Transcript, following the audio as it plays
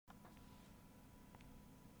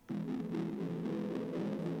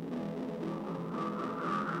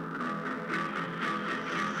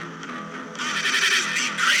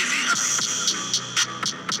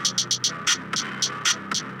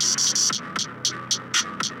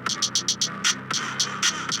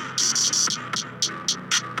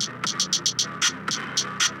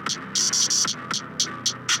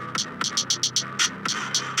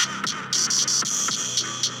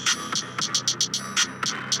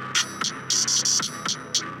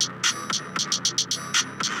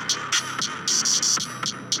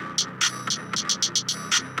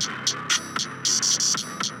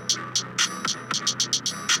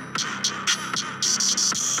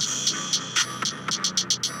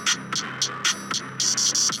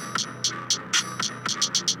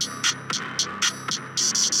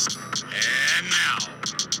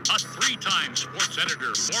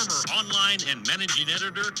Senator, former online and managing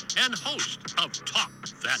editor, and host of Talk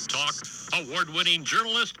That Talk, award-winning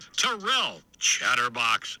journalist Terrell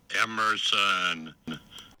Chatterbox Emerson.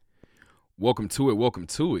 Welcome to it. Welcome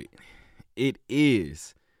to it. It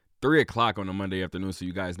is 3 o'clock on a Monday afternoon, so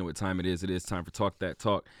you guys know what time it is. It is time for Talk That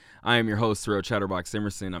Talk. I am your host, Terrell Chatterbox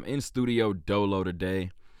Emerson. I'm in Studio Dolo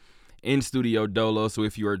today. So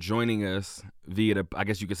if you are joining us via the, I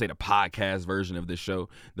guess you could say the podcast version of this show,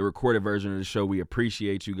 the recorded version of the show, we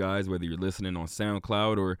appreciate you guys, whether you're listening on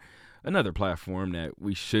SoundCloud or another platform that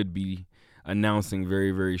we should be announcing very,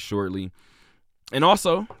 very shortly. And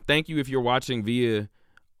also, thank you if you're watching via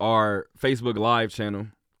our Facebook Live channel.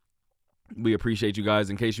 We appreciate you guys.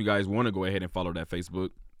 In case you guys want to go ahead and follow that Facebook,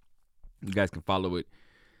 you guys can follow it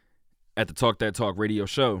at the Talk That Talk radio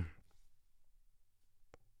show.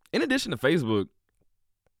 In addition to Facebook,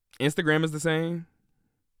 Instagram is the same.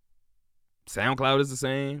 SoundCloud is the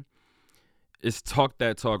same. It's Talk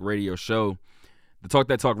That Talk radio show. The Talk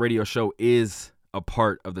That Talk radio show is a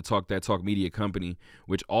part of the Talk That Talk media company,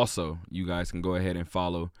 which also you guys can go ahead and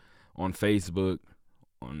follow on Facebook,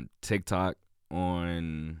 on TikTok,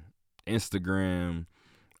 on Instagram,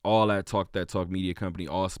 all that Talk That Talk media company,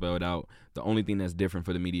 all spelled out. The only thing that's different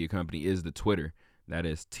for the media company is the Twitter. That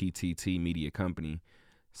is TTT Media Company.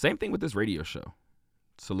 Same thing with this radio show.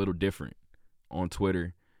 It's a little different. On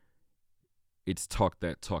Twitter, it's Talk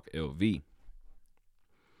That Talk LV.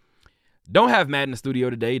 Don't have Matt in the studio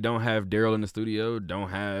today. Don't have Daryl in the studio.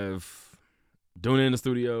 Don't have Duna in the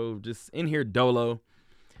studio. Just in here dolo.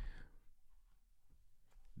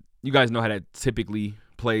 You guys know how that typically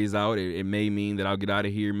plays out. It may mean that I'll get out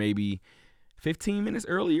of here maybe 15 minutes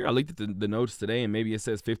earlier. I looked at the notes today, and maybe it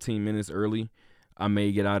says 15 minutes early. I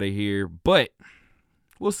may get out of here, but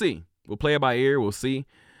we'll see. We'll play it by ear. We'll see.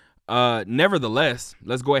 Nevertheless,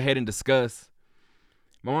 let's go ahead and discuss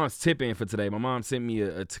my mom's tip-in for today. My mom sent me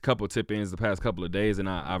a couple tip-ins the past couple of days, and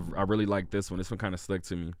I really like this one. This one kind of stuck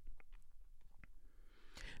to me.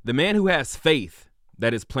 The man who has faith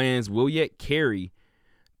that his plans will yet carry,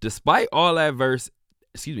 despite all adversity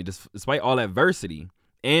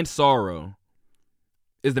and sorrow,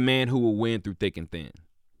 is the man who will win through thick and thin.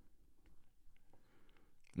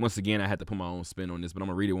 Once again, I had to put my own spin on this, but I'm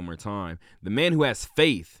going to read it one more time. The man who has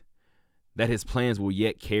faith that his plans will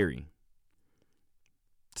yet carry,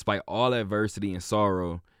 despite all adversity and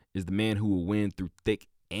sorrow, is the man who will win through thick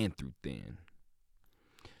and through thin.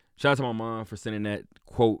 Shout out to my mom for sending that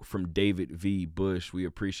quote from David V. Bush. We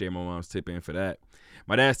appreciate my mom's tip-in for that.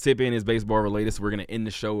 My dad's tip-in is baseball related, so we're going to end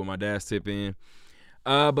the show with my dad's tip-in.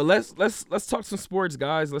 But let's talk some sports,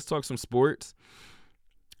 guys. Let's talk some sports.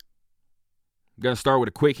 Gonna start with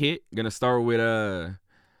a quick hit. Gonna start with the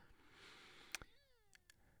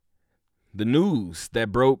news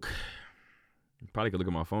that broke. You probably could look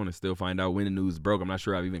at my phone and still find out when the news broke. I'm not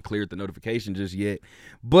sure I've even cleared the notification just yet.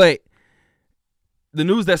 But the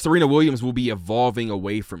news that Serena Williams will be evolving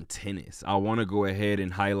away from tennis. I want to go ahead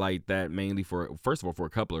and highlight that mainly first of all, for a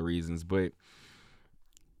couple of reasons. But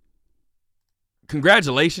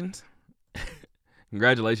congratulations.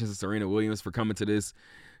 Congratulations to Serena Williams for coming to this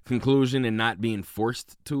conclusion and not being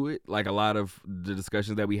forced to it. Like a lot of the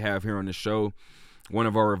discussions that we have here on the show, one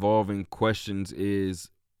of our revolving questions is,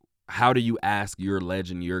 how do you ask your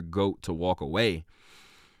legend, your GOAT, to walk away?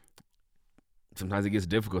 Sometimes it gets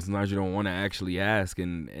difficult. Sometimes you don't want to actually ask,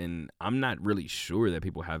 and I'm not really sure that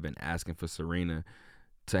people have been asking for Serena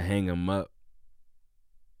to hang him up.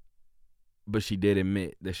 But she did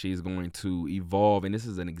admit that she's going to evolve, and this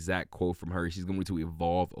is an exact quote from her. She's going to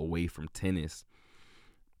evolve away from tennis.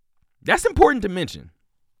 That's important to mention.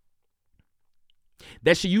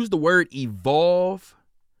 That she used the word evolve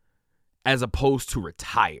as opposed to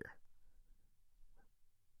retire.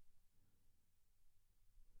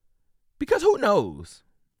 Because who knows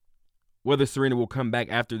whether Serena will come back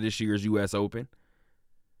after this year's U.S. Open.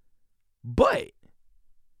 But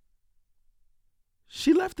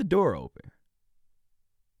she left the door open.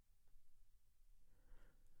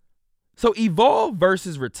 So evolve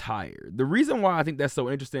versus retire. The reason why I think that's so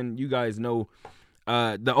interesting, you guys know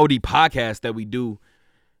the OD podcast that we do,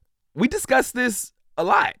 we discuss this a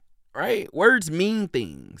lot, right? Words mean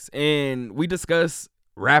things. And we discuss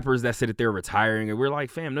rappers that say that they're retiring. And we're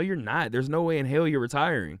like, fam, no, you're not. There's no way in hell you're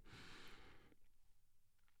retiring.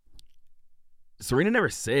 Serena never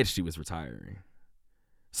said she was retiring.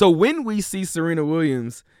 So when we see Serena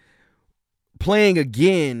Williams playing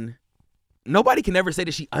again, nobody can ever say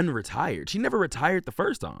that she unretired. She never retired the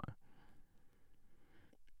first time.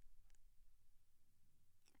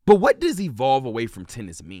 But what does evolve away from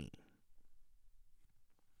tennis mean?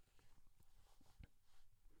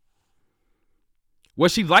 Well,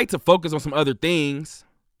 she'd like to focus on some other things.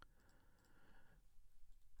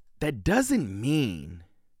 That doesn't mean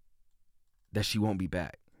that she won't be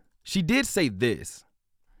back. She did say this.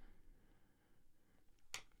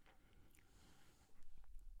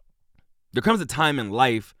 There comes a time in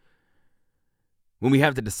life when we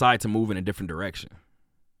have to decide to move in a different direction.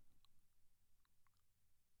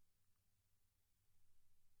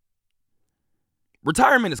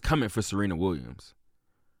 Retirement is coming for Serena Williams.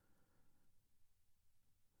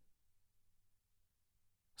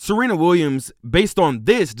 Serena Williams, based on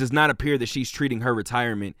this, does not appear that she's treating her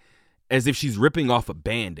retirement as if she's ripping off a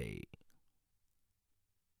Band-Aid.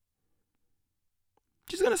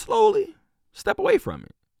 She's going to slowly step away from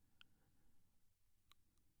it.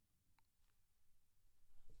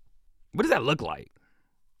 What does that look like?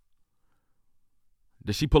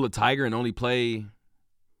 Does she pull a Tiger and only play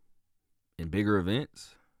in bigger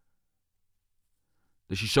events?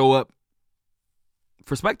 Does she show up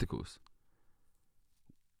for spectacles?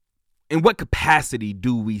 In what capacity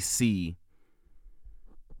do we see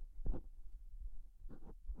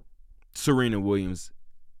Serena Williams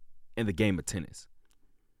in the game of tennis?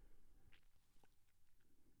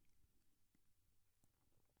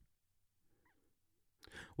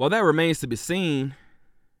 Well, that remains to be seen.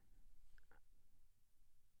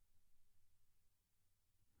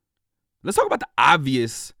 Let's talk about the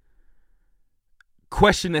obvious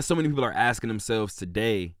question that so many people are asking themselves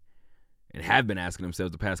today and have been asking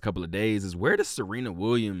themselves the past couple of days is, where does Serena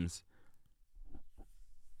Williams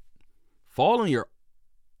fall on your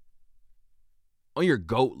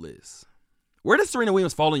GOAT list? Where does Serena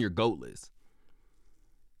Williams fall on your GOAT list?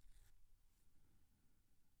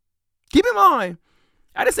 Keep in mind,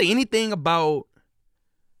 I didn't say anything about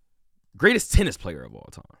greatest tennis player of all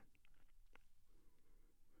time.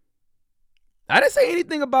 I didn't say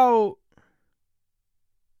anything about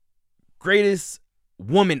greatest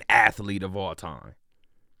woman athlete of all time.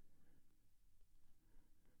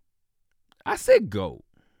 I said GOAT.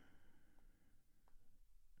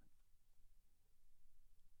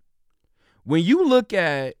 When you look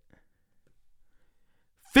at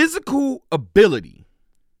physical ability,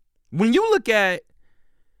 when you look at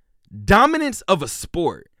dominance of a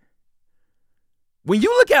sport, when you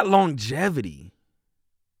look at longevity,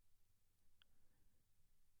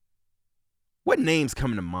 what names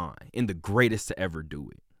come to mind in the greatest to ever do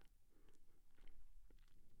it?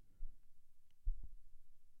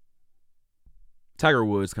 Tiger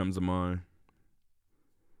Woods comes to mind.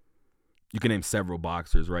 You can name several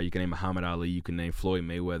boxers, right? You can name Muhammad Ali. You can name Floyd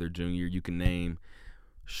Mayweather Jr. You can name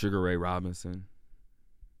Sugar Ray Robinson.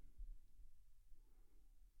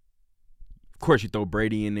 Of course, you throw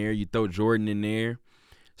Brady in there. You throw Jordan in there.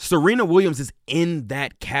 Serena Williams is in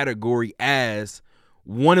that category as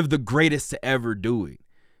one of the greatest to ever do it.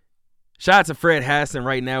 Shout out to Fred Hassan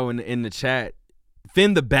right now in the chat.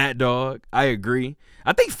 Finn the Bat Dog. I agree.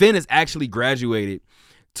 I think Finn has actually graduated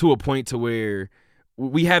to a point to where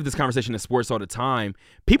we have this conversation in sports all the time.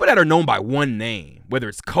 People that are known by one name, whether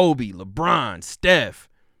it's Kobe, LeBron, Steph,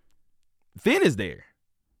 Finn is there.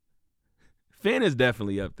 Finn is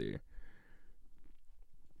definitely up there.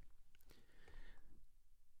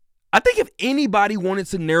 I think if anybody wanted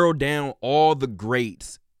to narrow down all the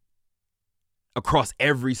greats across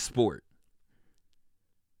every sport,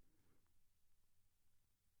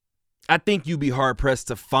 I think you'd be hard-pressed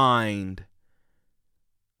to find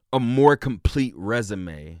a more complete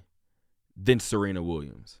resume than Serena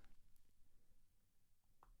Williams.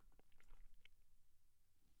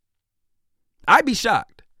 I'd be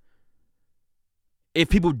shocked if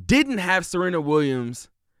people didn't have Serena Williams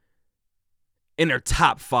in their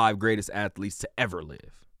top 5 greatest athletes to ever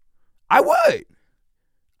live. I would.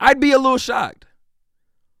 I'd be a little shocked.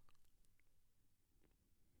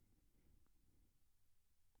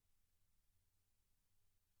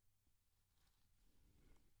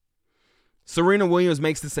 Serena Williams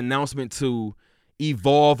makes this announcement to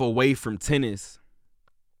evolve away from tennis.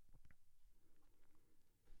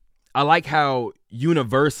 I like how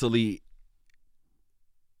universally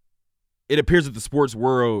it appears that the sports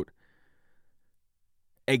world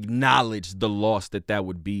acknowledged the loss that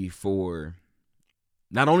would be for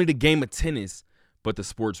not only the game of tennis, but the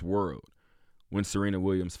sports world when Serena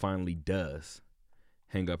Williams finally does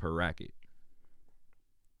hang up her racket.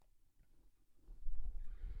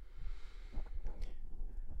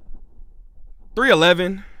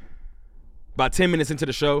 .311, about 10 minutes into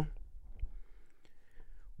the show.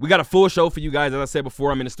 We got a full show for you guys. As I said before,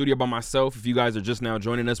 I'm in the studio by myself. If you guys are just now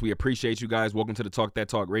joining us, we appreciate you guys. Welcome to the Talk That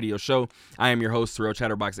Talk radio show. I am your host, Terrell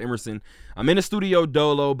Chatterbox Emerson. I'm in the studio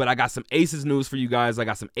dolo, but I got some Aces news for you guys. I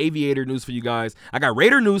got some Aviator news for you guys. I got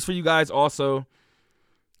Raider news for you guys also.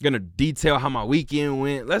 Gonna detail how my weekend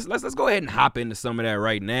went. Let's go ahead and hop into some of that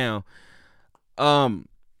right now. The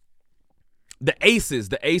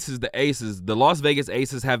Las Vegas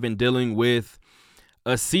Aces have been dealing with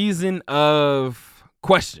a season of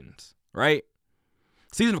questions, right?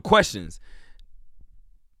 Season of questions.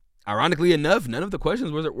 Ironically enough, none of the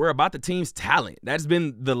questions were about the team's talent. That's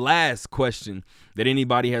been the last question that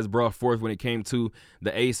anybody has brought forth when it came to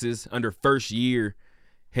the Aces under first-year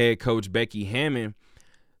head coach Becky Hammon.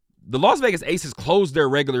 The Las Vegas Aces closed their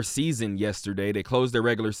regular season yesterday. They closed their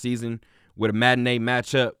regular season with a matinee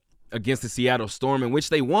matchup against the Seattle Storm, in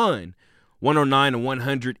which they won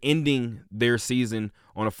 109-100, ending their season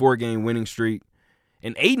on a 4-game winning streak,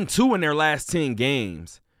 and 8-2 in their last 10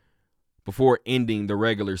 games before ending the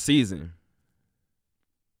regular season.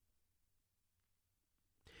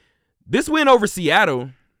 This win over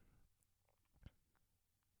Seattle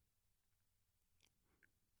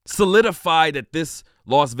solidified that this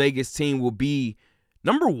Las Vegas team will be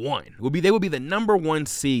number one. They will be the number one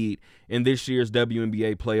seed in this year's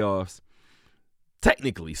WNBA playoffs.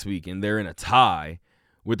 Technically speaking, they're in a tie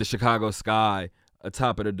with the Chicago Sky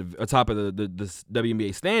atop of the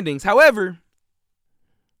WNBA standings. However,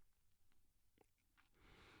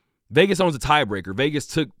 Vegas owns a tiebreaker. Vegas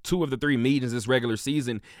took 2 of the 3 meetings this regular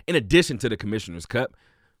season in addition to the Commissioner's Cup.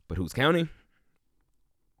 But who's counting?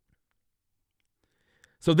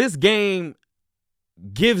 So this game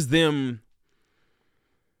gives them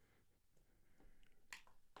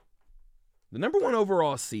the number 1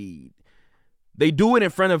 overall seed. They do it in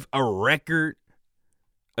front of a record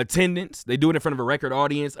attendance. They do it in front of a record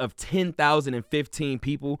audience of 10,015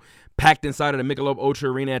 people packed inside of the Michelob Ultra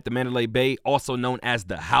Arena at the Mandalay Bay, also known as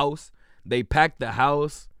the House. They packed the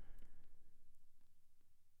house.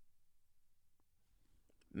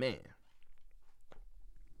 Man.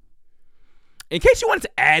 In case you wanted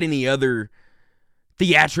to add any other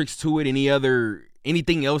theatrics to it,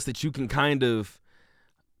 anything else that you can kind of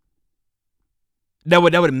that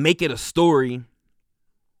would make it a story,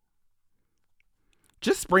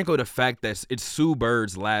 just sprinkle the fact that it's Sue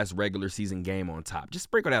Bird's last regular season game on top. Just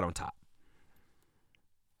sprinkle that on top.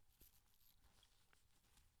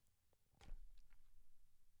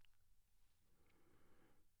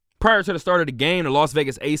 Prior to the start of the game, the Las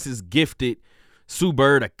Vegas Aces gifted Sue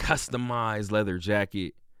Bird a customized leather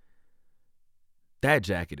jacket. That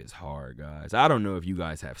jacket is hard, guys. I don't know if you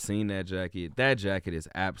guys have seen that jacket. That jacket is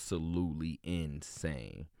absolutely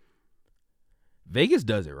insane. Vegas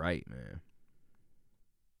does it right, man.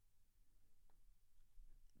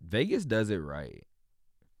 Vegas does it right.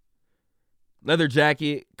 Leather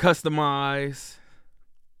jacket, customized.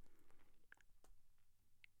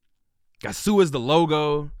 Got Sue as the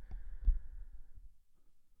logo.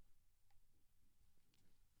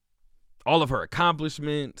 All of her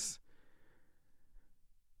accomplishments.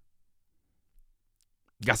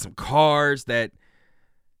 You got some cards that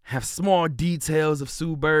have small details of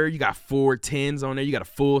Sue Bird. You got 4 10s on there. You got a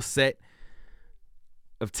full set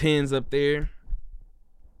of 10s up there.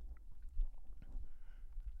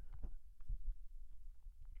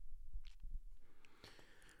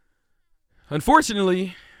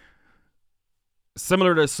 Unfortunately,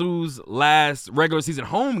 similar to Sue's last regular season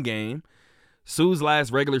home game, Sue's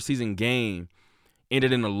last regular season game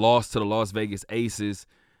ended in a loss to the Las Vegas Aces.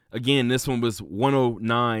 Again, this one was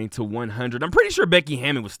 109-100. I'm pretty sure Becky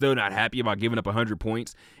Hammon was still not happy about giving up 100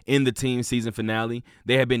 points in the team season finale.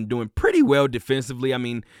 They have been doing pretty well defensively. I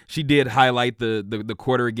mean, she did highlight the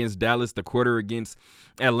quarter against Dallas, the quarter against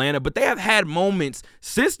Atlanta, but they have had moments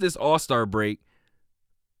since this All-Star break.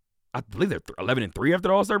 I believe they're 11-3 after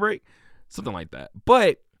the All-Star break, something like that.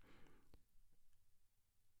 But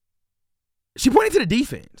she pointed to the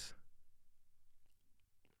defense.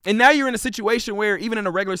 And now you're in a situation where even in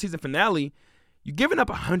a regular season finale, you're giving up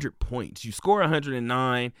 100 points. You score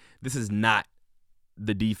 109. This is not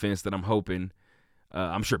the defense that I'm hoping,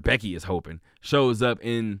 I'm sure Becky is hoping, shows up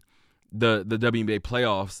in the WNBA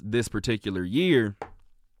playoffs this particular year.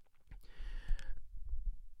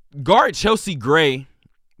 Guard Chelsea Gray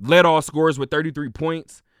led all scorers with 33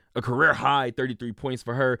 points, a career high 33 points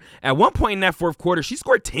for her. At one point in that fourth quarter, she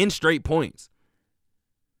scored 10 straight points.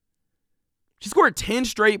 She scored 10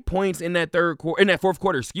 straight points in that fourth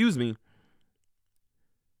quarter,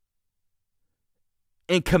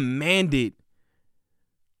 and commanded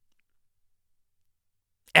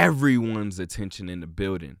everyone's attention in the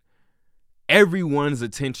building. Everyone's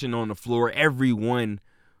attention on the floor. Everyone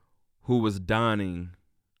who was donning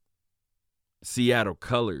Seattle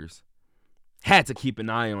colors had to keep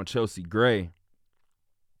an eye on Chelsea Gray.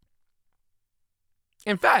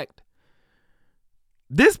 In fact,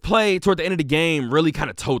 this play toward the end of the game really kind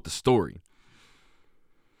of told the story.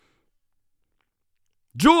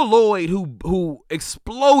 Jewel Lloyd, who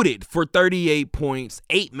exploded for 38 points,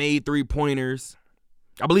 8 made three-pointers,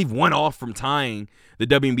 I believe 1 off from tying the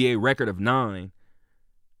WNBA record of 9.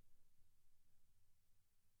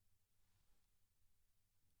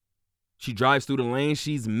 She drives through the lane.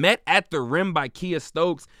 She's met at the rim by Kia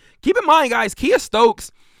Stokes. Keep in mind, guys, Kia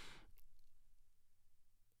Stokes,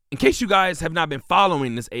 in case you guys have not been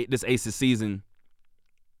following this Aces season,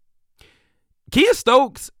 Kia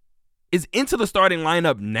Stokes is into the starting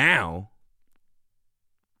lineup now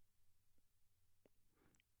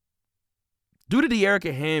due to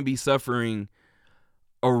De'Arica Hamby suffering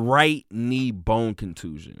a right knee bone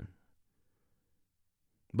contusion.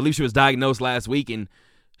 I believe she was diagnosed last week, and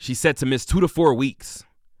she's set to miss 2 to 4 weeks.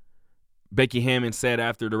 Becky Hammon said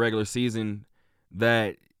after the regular season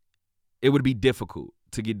that it would be difficult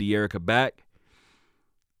to get De'Arica back.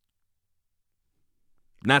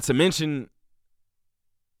 Not to mention,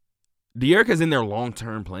 De'Arica's in their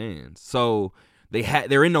long-term plans, so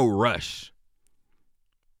they're in no rush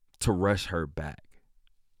to rush her back.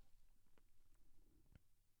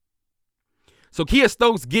 So Kia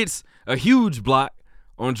Stokes gets a huge block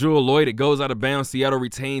on Jewel Lloyd. It goes out of bounds. Seattle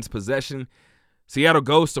retains possession. Seattle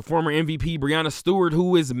goes to former MVP Breanna Stewart,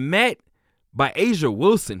 who is met by Asia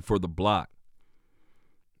Wilson for the block.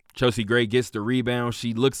 Chelsea Gray gets the rebound.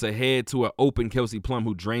 She looks ahead to an open Kelsey Plum,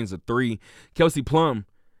 who drains a 3. Kelsey Plum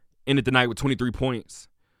ended the night with 23 points.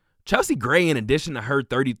 Chelsea Gray, in addition to her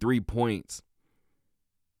 33 points,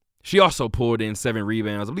 she also pulled in 7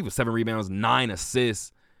 rebounds. I believe it was 7 rebounds, 9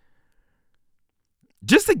 assists.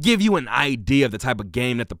 Just to give you an idea of the type of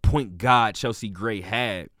game that the point guard Chelsea Gray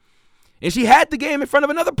had. And she had the game in front of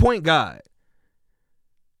another point guard.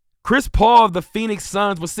 Chris Paul of the Phoenix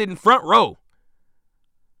Suns was sitting front row.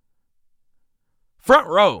 Front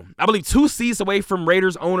row. I believe 2 seats away from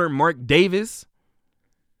Raiders owner Mark Davis.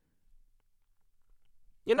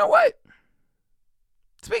 You know what?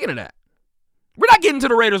 Speaking of that, we're not getting to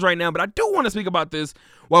the Raiders right now, but I do want to speak about this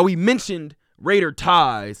while we mentioned Raider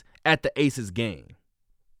ties at the Aces game.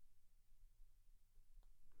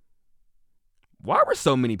 Why were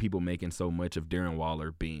so many people making so much of Darren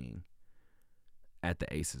Waller being at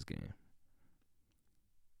the Aces game?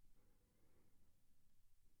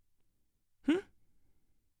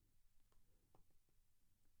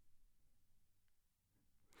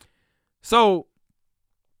 So,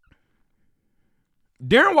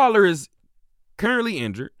 Darren Waller is currently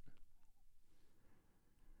injured.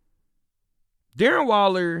 Darren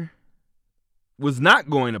Waller was not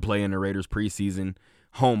going to play in the Raiders preseason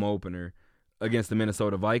home opener against the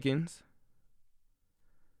Minnesota Vikings.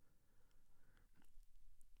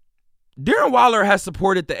 Darren Waller has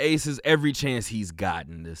supported the Aces every chance he's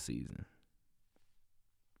gotten this season.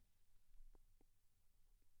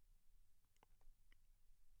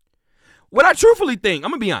 What I truthfully think,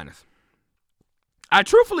 I'm going to be honest. I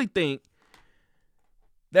truthfully think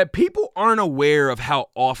that people aren't aware of how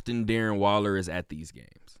often Darren Waller is at these games.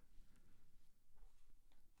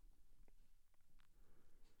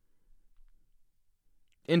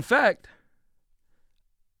 In fact,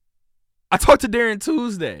 I talked to Darren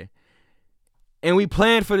Tuesday, and we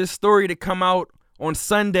planned for this story to come out on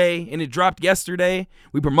Sunday, and it dropped yesterday.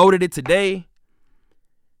 We promoted it today.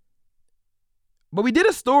 But we did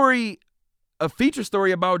a feature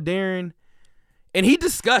story about Darren, and he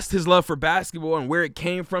discussed his love for basketball and where it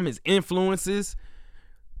came from, his influences,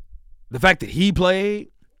 the fact that he played.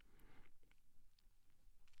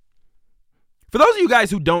 For those of you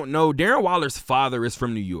guys who don't know, Darren Waller's father is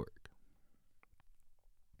from New York.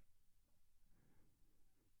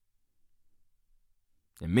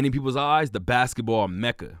 In many people's eyes, the basketball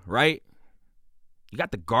mecca, right? You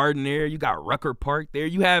got the Garden there. You got Rucker Park there.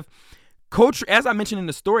 You have culture, as I mentioned in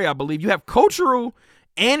the story, I believe, you have cultural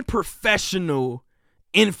and professional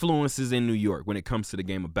influences in New York when it comes to the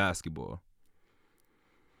game of basketball.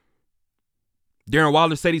 Darren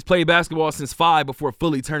Waller said he's played basketball since 5 before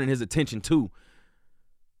fully turning his attention to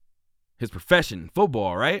his profession,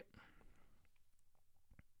 football, right?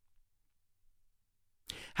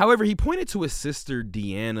 However, he pointed to his sister,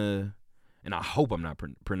 Deanna, and I hope I'm not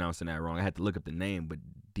pronouncing that wrong. I had to look up the name, but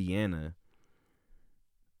Deanna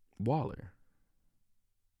Waller.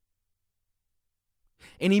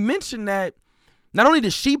 And he mentioned that not only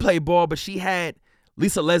did she play ball, but she had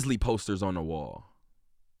Lisa Leslie posters on the wall.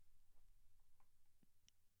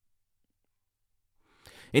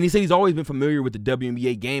 And he said he's always been familiar with the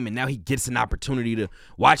WNBA game, and now he gets an opportunity to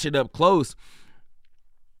watch it up close.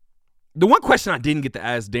 The one question I didn't get to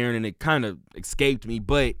ask Darren, and it kind of escaped me,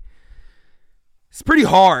 but it's pretty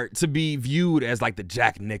hard to be viewed as like the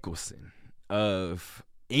Jack Nicholson of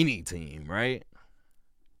any team, right?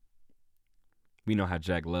 We know how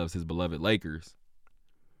Jack loves his beloved Lakers.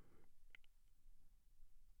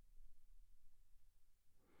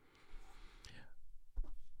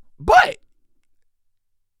 But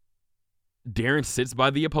De'Aaron sits by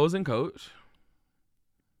the opposing coach.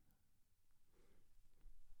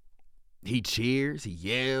 He cheers, he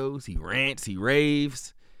yells, he rants, he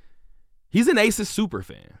raves. He's an Aces super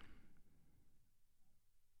fan.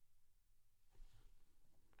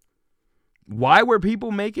 Why were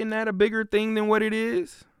people making that a bigger thing than what it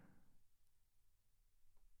is?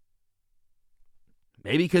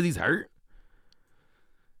 Maybe because he's hurt.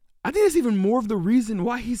 I think that's even more of the reason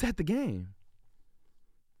why he's at the game.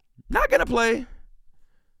 Not going to play.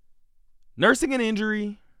 Nursing an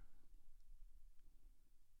injury.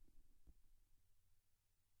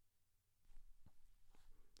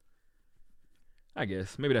 I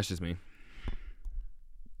guess. Maybe that's just me.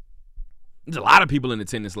 There's a lot of people in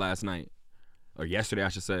attendance last night. Or yesterday, I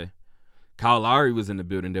should say. Kyle Lowry was in the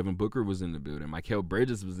building. Devin Booker was in the building. Mikal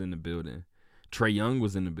Bridges was in the building. Trae Young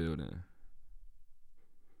was in the building.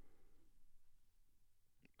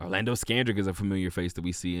 Orlando Scandrick is a familiar face that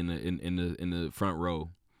we see in the front row.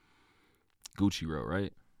 Gucci row,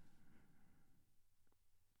 right?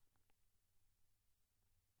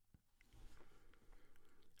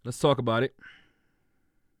 Let's talk about it.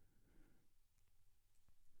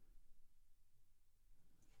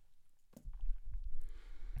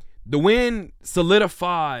 The win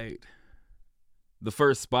solidified the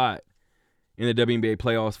first spot in the WNBA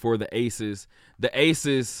playoffs for the Aces. The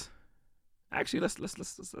Aces, actually,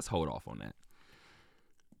 let's hold off on that.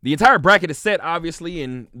 The entire bracket is set, obviously,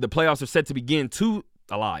 and the playoffs are set to begin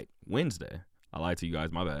Wednesday. I lied to you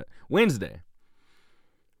guys, my bad. Wednesday.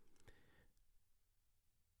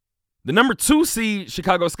 The number 2 seed,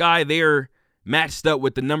 Chicago Sky, they're matched up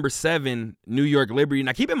with the number 7 New York Liberty.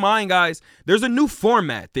 Now, keep in mind, guys, there's a new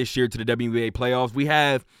format this year to the WNBA playoffs. We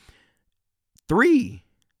have 3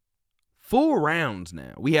 full rounds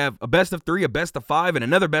now. We have a best of 3, a best of 5, and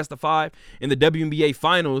another best of 5 in the WNBA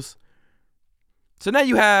finals. So now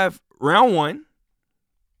you have round 1.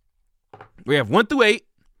 We have 1 through 8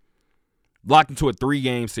 locked into a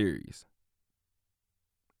 3-game series.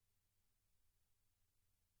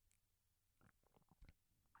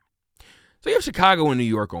 So you have Chicago and New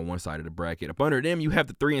York on one side of the bracket. Up under them, you have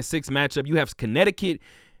the 3 and 6 matchup. You have Connecticut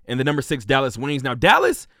and the number 6 Dallas Wings. Now,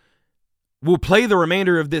 Dallas will play the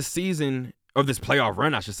remainder of this season, of this playoff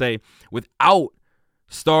run, I should say, without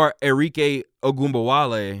star Enrique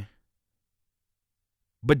Ogunbowale.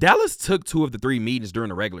 But Dallas took 2 of the 3 meetings during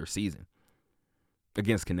the regular season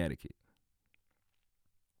against Connecticut.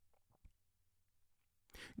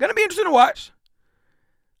 Gonna be interesting to watch.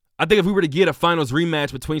 I think if we were to get a finals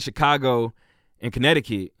rematch between Chicago and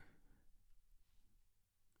Connecticut,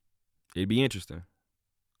 it'd be interesting.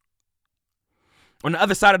 On the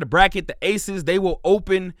other side of the bracket, the Aces, they will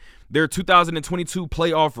open their 2022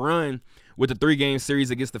 playoff run with a 3-game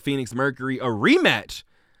series against the Phoenix Mercury, a rematch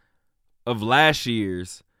of last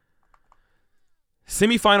year's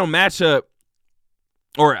semifinal matchup.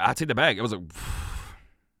 Or I take that back. It was a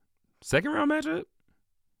second round matchup.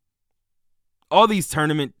 All these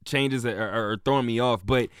tournament changes are throwing me off,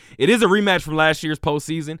 but it is a rematch from last year's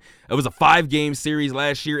postseason. It was a 5-game series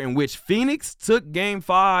last year in which Phoenix took Game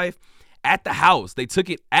 5 at the house. They took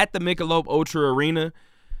it at the Michelob Ultra Arena.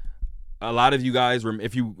 A lot of you guys,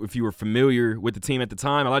 if you were familiar with the team at the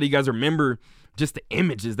time, a lot of you guys remember just the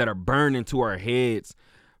images that are burned into our heads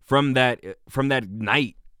from that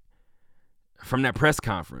night, from that press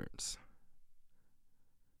conference.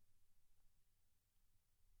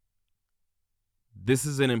 This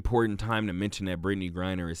is an important time to mention that Brittney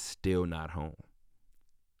Griner is still not home.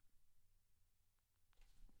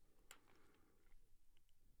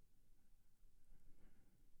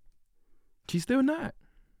 She's still not.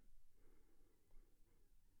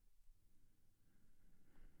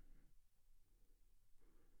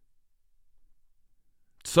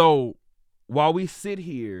 So while we sit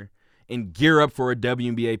here and gear up for a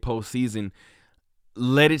WNBA postseason,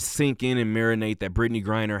 let it sink in and marinate that Brittney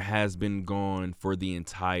Griner has been gone for the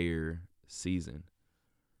entire season.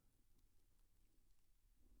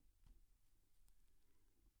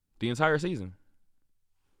 The entire season.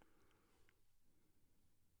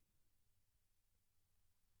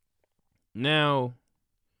 Now,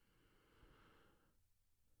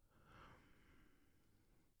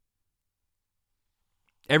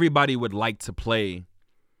 everybody would like to play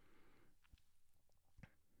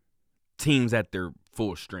teams at their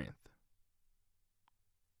full strength.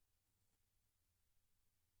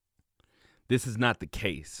 This is not the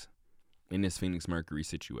case in this Phoenix Mercury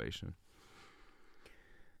situation.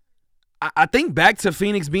 I think back to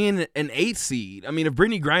Phoenix being an 8 seed. I mean, if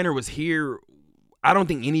Brittany Griner was here, I don't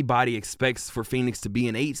think anybody expects for Phoenix to be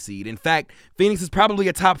an 8 seed. In fact, Phoenix is probably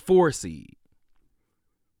a top 4 seed.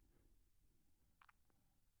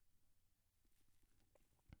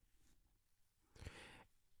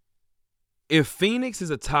 If Phoenix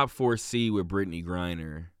is a top 4 seed with Brittany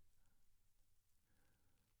Griner,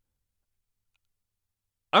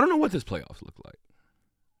 I don't know what this playoffs look like.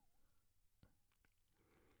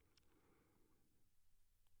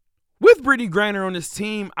 With Brittany Griner on this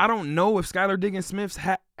team, I don't know if Skylar Diggins-Smith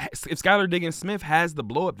has the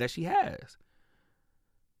blow up that she has.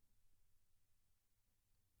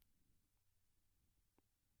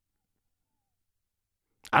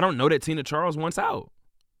 I don't know that Tina Charles wants out.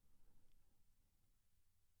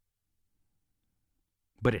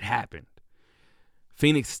 But it happened.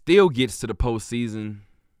 Phoenix still gets to the postseason.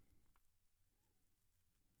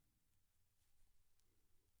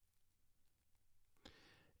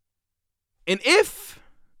 And if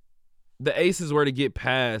the Aces were to get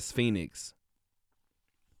past Phoenix,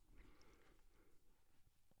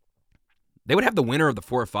 they would have the winner of the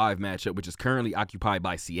 4-5 matchup, which is currently occupied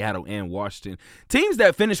by Seattle and Washington. Teams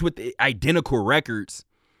that finish with identical records.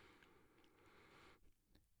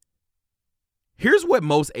 Here's what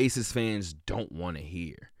most Aces fans don't want to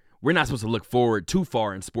hear. We're not supposed to look forward too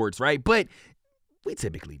far in sports, right? But we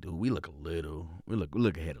typically do. We look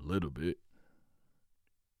ahead a little bit.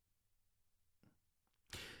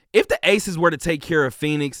 If the Aces were to take care of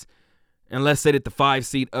Phoenix, and let's say that the 5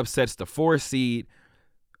 seed upsets the 4 seed,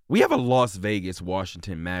 we have a Las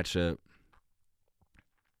Vegas-Washington matchup.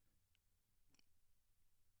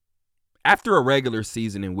 After a regular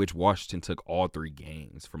season in which Washington took all 3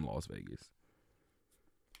 games from Las Vegas.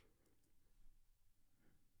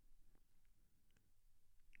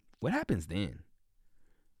 What happens then?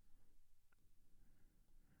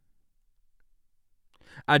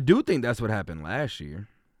 I do think that's what happened last year.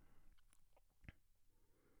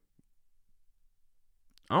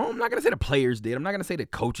 I'm not going to say the players did. I'm not going to say the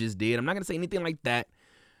coaches did. I'm not going to say anything like that.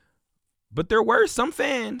 But there were some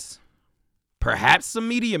fans, perhaps some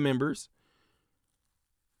media members,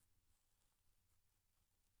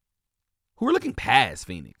 who were looking past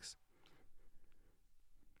Phoenix.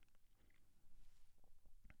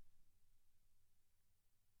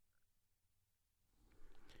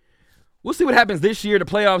 We'll see what happens this year. The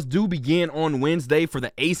playoffs do begin on Wednesday. For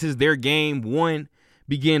the Aces, their game 1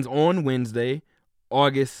 begins on Wednesday,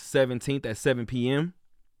 August 17th at 7 p.m.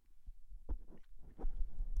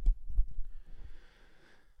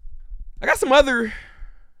 I got some other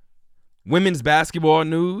women's basketball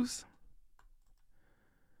news.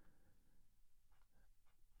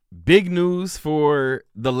 Big news for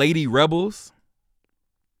the Lady Rebels.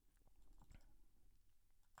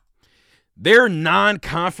 Their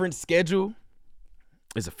non-conference schedule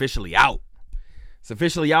is officially out. It's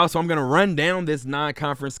officially out, so I'm going to run down this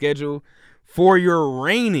non-conference schedule for your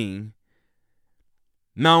reigning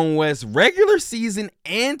Mountain West regular season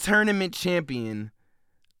and tournament champion,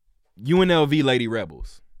 UNLV Lady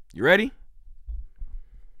Rebels. You ready?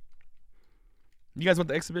 You guys want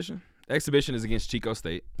the exhibition? The exhibition is against Chico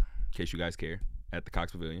State, in case you guys care, at the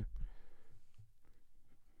Cox Pavilion.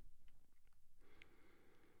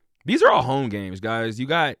 These are all home games, guys. You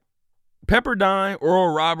got Pepperdine,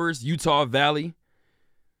 Oral Roberts, Utah Valley,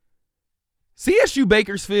 CSU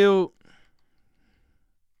Bakersfield.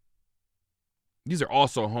 These are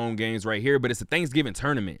also home games right here, but it's a Thanksgiving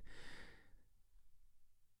tournament.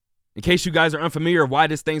 In case you guys are unfamiliar with why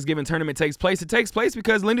this Thanksgiving tournament takes place, it takes place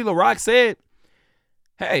because Lindy LaRock said,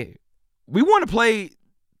 hey, we want to play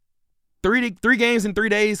three games in 3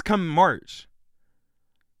 days come March.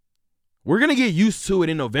 We're going to get used to it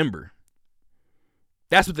in November.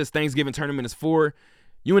 That's what this Thanksgiving tournament is for.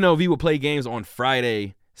 UNLV will play games on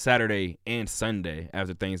Friday, Saturday, and Sunday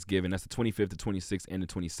after Thanksgiving. That's the 25th, the 26th, and the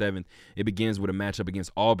 27th. It begins with a matchup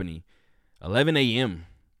against Albany, 11 a.m.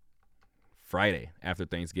 Friday after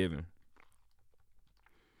Thanksgiving.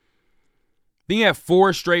 Then you have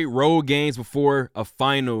 4 straight road games before a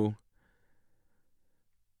final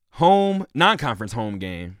non-conference home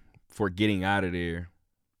game for getting out of there.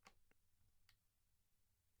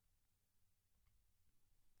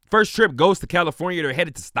 First trip goes to California. They're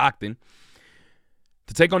headed to Stockton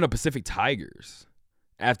to take on the Pacific Tigers.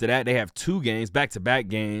 After that, they have 2 games, back-to-back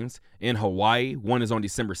games in Hawaii. One is on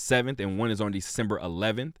December 7th and one is on December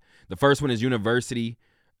 11th. The first one is the first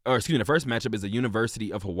matchup is the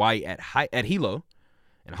University of Hawaii at Hilo.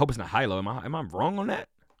 And I hope it's not Hilo. Am I wrong on that?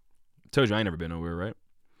 I told you I ain't never been nowhere, right?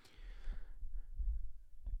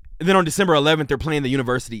 And then on December 11th, they're playing the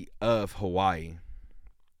University of Hawaii.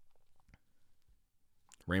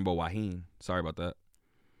 Rainbow Wahine. Sorry about that.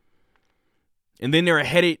 And then they're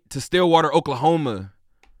headed to Stillwater, Oklahoma,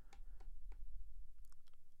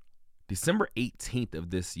 December 18th of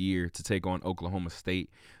this year to take on Oklahoma State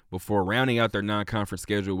before rounding out their non-conference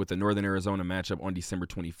schedule with the Northern Arizona matchup on December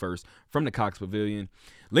 21st from the Cox Pavilion.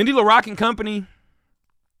 Lindy LaRocque and company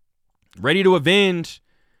ready to avenge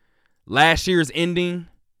last year's ending.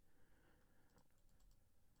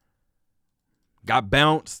 Got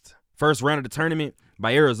bounced first round of the tournament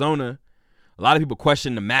by Arizona. A lot of people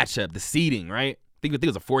question the matchup, the seeding, right? I think it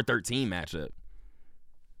was a 4-13 matchup.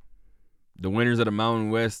 The winners of the Mountain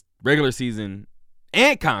West regular season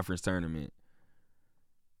and conference tournament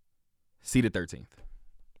seeded 13th.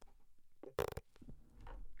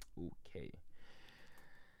 Okay.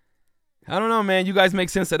 I don't know, man. You guys make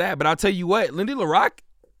sense of that. But I'll tell you what, Lindy LaRocque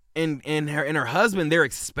and her husband, they're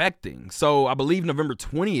expecting. So I believe November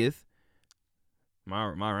 20th. Am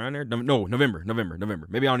I around there? No, November.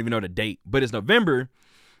 Maybe I don't even know the date. But it's November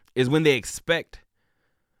is when they expect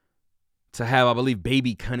to have, I believe,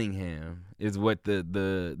 baby Cunningham is what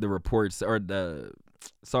the reports or the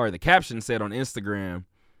caption said on Instagram.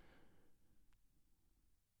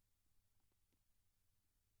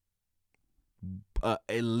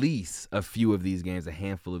 At least a few of these games, a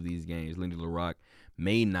handful of these games, Lindy LaRocque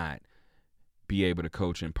may not be able to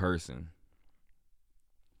coach in person.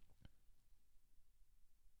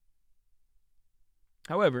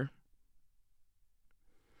 However,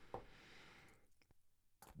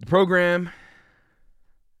 the program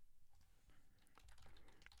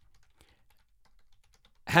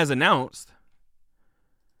has announced,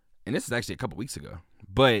 and this is actually a couple weeks ago,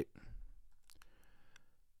 but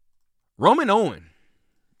Roman Owen,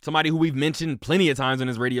 somebody who we've mentioned plenty of times on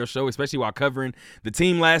this radio show, especially while covering the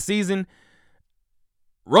team last season,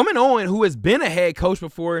 Roman Owen, who has been a head coach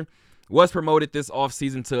before, was promoted this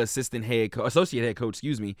offseason to associate head coach,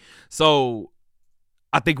 So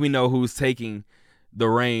I think we know who's taking the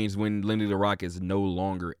reins when Lindy LaRocque is no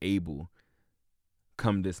longer able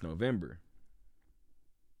come this November.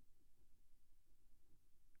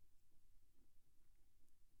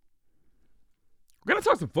 We're going to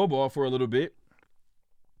talk some football for a little bit.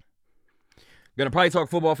 Going to probably talk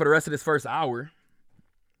football for the rest of this first hour.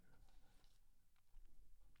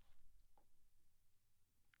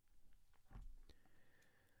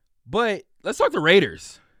 But let's talk the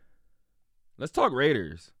Raiders. Let's talk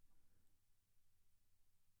Raiders.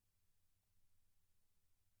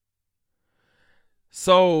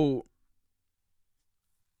 So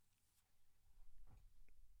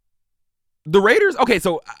the Raiders, okay,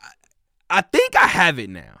 so I think I have it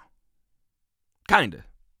now. Kind of.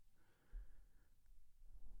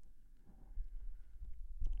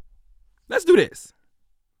 Let's do this.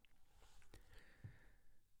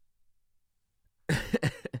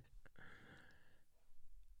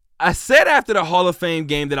 I said after the Hall of Fame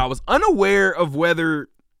game that I was unaware of whether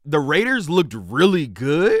the Raiders looked really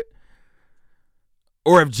good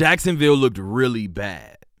or if Jacksonville looked really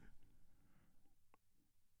bad.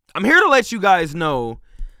 I'm here to let you guys know,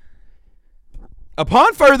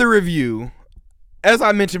 upon further review, as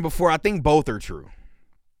I mentioned before, I think both are true.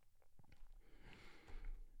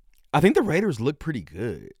 I think the Raiders look pretty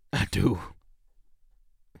good. I do.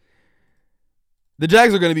 The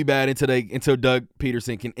Jags are going to be bad until Doug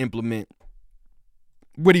Peterson can implement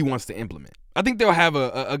what he wants to implement. I think they'll have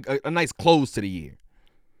a nice close to the year.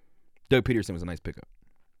 Doug Peterson was a nice pickup.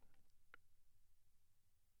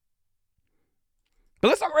 But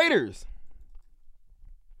let's talk Raiders.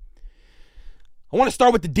 I want to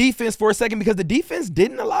start with the defense for a second because the defense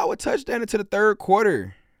didn't allow a touchdown into the third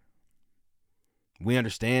quarter. We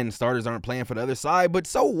understand starters aren't playing for the other side, but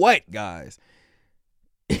so what, guys?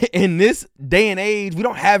 In this day and age, we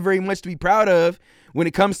don't have very much to be proud of when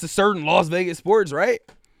it comes to certain Las Vegas sports, right?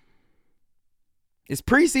 It's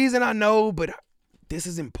preseason, I know, but this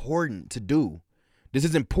is important to do. This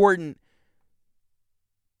is important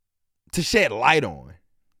to shed light on.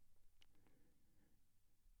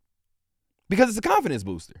 Because it's a confidence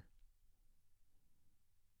booster.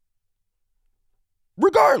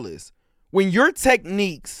 Regardless, when your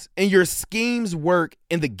techniques and your schemes work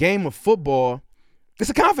in the game of football, it's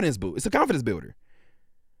a confidence boost. It's a confidence builder.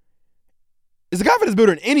 It's a confidence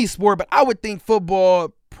builder in any sport, but I would think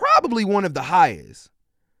football probably one of the highest.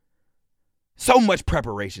 So much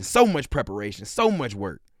preparation, so much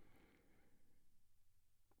work.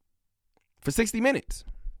 For 60 minutes.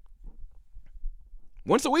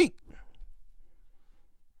 Once a week.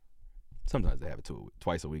 Sometimes they have it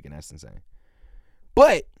twice a week, and that's insane.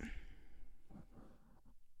 But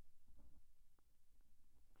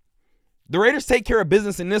the Raiders take care of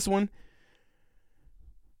business in this one.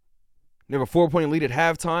 They have a 4-point lead at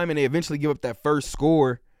halftime, and they eventually give up that first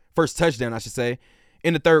touchdown, I should say,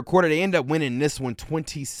 in the third quarter. They end up winning this one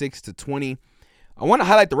 26-20. I want to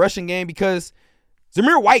highlight the rushing game because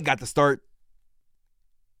Zamir White got the start,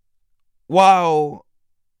 while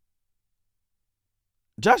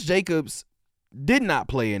Josh Jacobs did not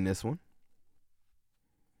play in this one.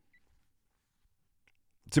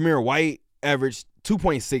 Zamir White averaged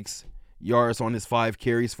 2.6 yards on his 5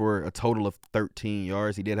 carries for a total of 13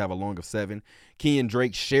 yards. He did have a long of 7. Kenyon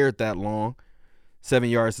Drake shared that long, 7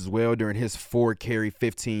 yards as well, during his 4-carry,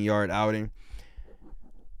 15-yard outing.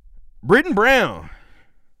 Britton Brown,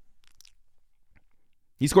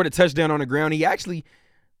 he scored a touchdown on the ground. He actually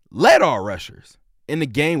led all rushers in the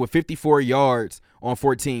game with 54 yards on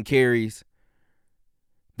 14 carries.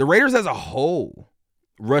 The Raiders as a whole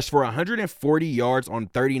rushed for 140 yards on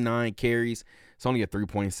 39 carries. It's only a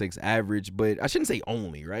 3.6 average, but I shouldn't say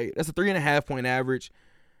only, right? That's a 3.5 point average.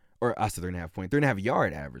 Or I said 3.5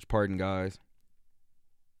 yard average. Pardon, guys.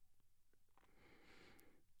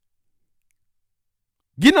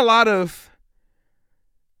 Getting a lot of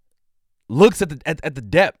looks at the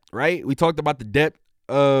depth, right? We talked about the depth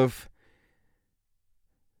of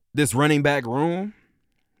this running back room.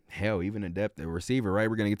 Hell, even the depth of receiver, right?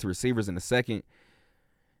 We're going to get to receivers in a second.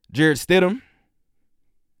 Jarrett Stidham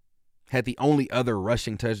had the only other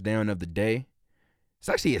rushing touchdown of the day. It's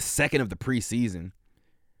actually his second of the preseason,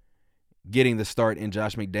 getting the start in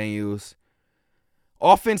Josh McDaniels'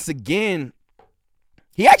 offense again.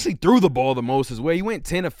 He actually threw the ball the most as well. He went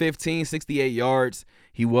 10 of 15, 68 yards.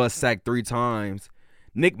 He was sacked 3 times.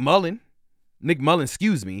 Mullins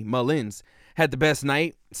had the best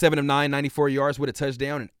night, 7 of 9, 94 yards with a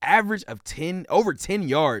touchdown, an average of over 10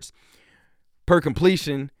 yards per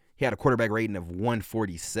completion. He had a quarterback rating of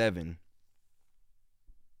 147.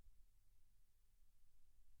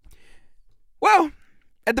 Well,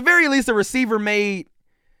 at the very least, a receiver made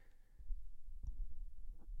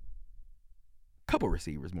a couple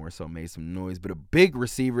receivers more so made some noise, but a big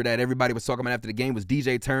receiver that everybody was talking about after the game was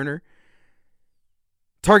DJ Turner.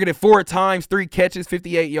 Targeted 4 times, 3 catches,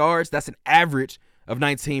 58 yards. That's an average of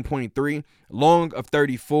 19.3. Long of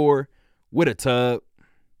 34 with a tub.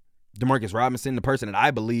 Demarcus Robinson, the person that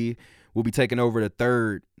I believe will be taking over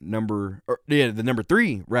the number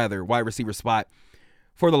 3 wide receiver spot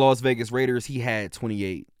for the Las Vegas Raiders. He had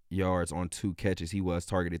 28 yards on 2 catches. He was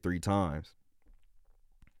targeted 3 times.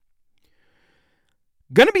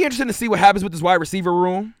 Going to be interesting to see what happens with this wide receiver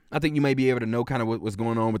room. I think you may be able to know kind of what's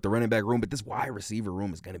going on with the running back room, but this wide receiver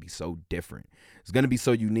room is going to be so different. It's going to be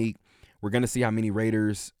so unique. We're going to see how many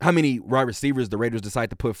wide receivers the Raiders decide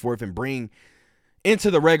to put forth and bring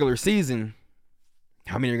into the regular season.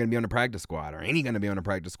 How many are going to be on the practice squad, or any going to be on the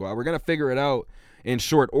practice squad? We're going to figure it out in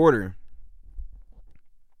short order.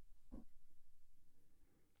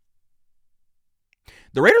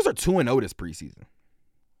 The Raiders are 2-0 this preseason.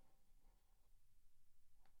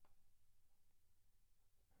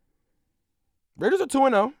 Raiders are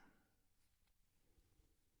 2-0.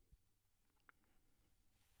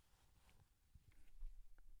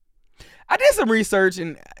 I did some research,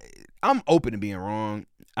 and I'm open to being wrong.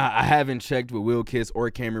 I haven't checked with Will Kiss or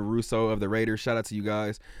Cameron Russo of the Raiders. Shout out to you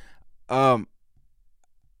guys.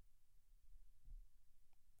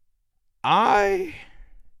 I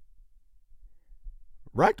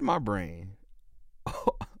racked my brain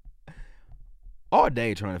all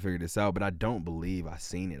day trying to figure this out, but I don't believe I've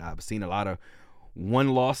seen it. I've seen a lot of 1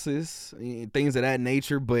 losses, things of that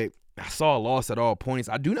nature, but I saw a loss at all points.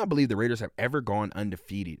 I do not believe the Raiders have ever gone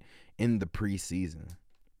undefeated in the preseason.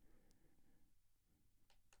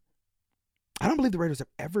 I don't believe the Raiders have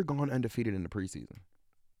ever gone undefeated in the preseason.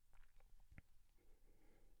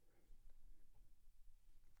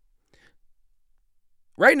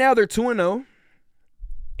 Right now, they're 2-0,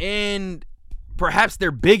 and perhaps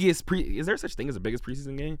their biggest is there such thing as a biggest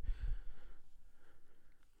preseason game?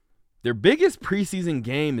 Their biggest preseason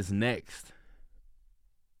game is next.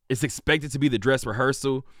 It's expected to be the dress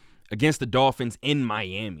rehearsal against the Dolphins in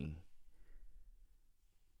Miami.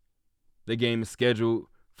 The game is scheduled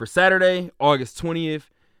for Saturday, August 20th.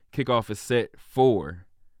 Kickoff is set for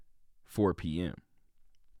 4 p.m.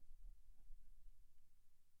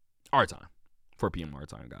 Our time. 4 p.m. our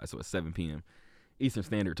time, guys. So it's 7 p.m. Eastern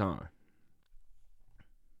Standard Time.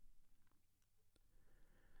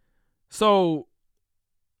 So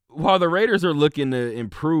while the Raiders are looking to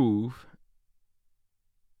improve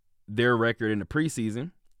their record in the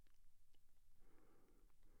preseason,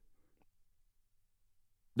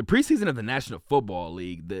 the preseason of the National Football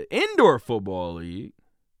League, the Indoor Football League,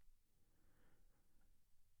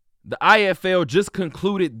 the IFL just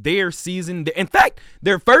concluded their season. In fact,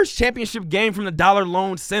 their first championship game from the Dollar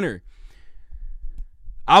Loan Center.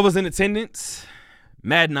 I was in attendance.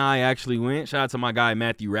 Matt and I actually went. Shout out to my guy,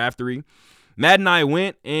 Matthew Raftery. Matt and I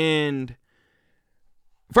went, and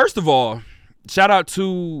first of all, shout out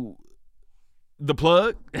to the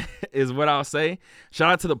plug is what I'll say.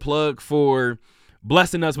 Shout out to the plug for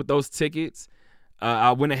blessing us with those tickets.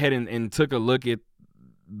 I went ahead and took a look at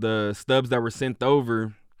the stubs that were sent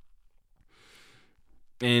over.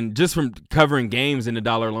 And just from covering games in the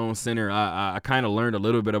Dollar Loan Center, I kind of learned a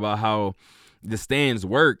little bit about how the stands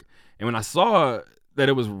work. And when I saw that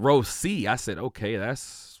it was row C, I said, okay,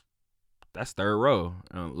 that's third row.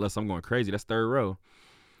 Unless I'm going crazy, that's third row.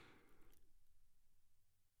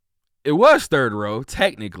 It was third row,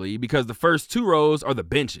 technically, because the first two rows are the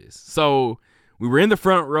benches. So we were in the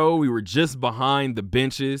front row. We were just behind the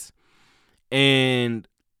benches. And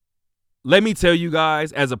let me tell you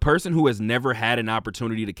guys, as a person who has never had an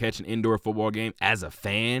opportunity to catch an indoor football game as a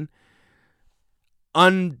fan,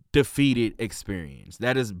 undefeated experience.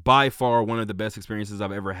 That is by far one of the best experiences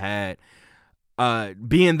I've ever had.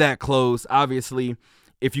 Being that close, obviously,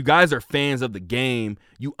 if you guys are fans of the game,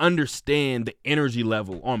 you understand the energy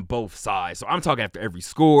level on both sides. So I'm talking after every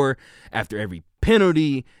score, after every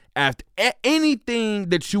penalty, after anything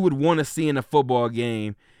that you would want to see in a football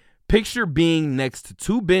game. Picture being next to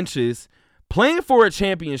two benches, playing for a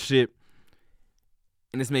championship,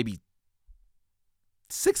 and it's maybe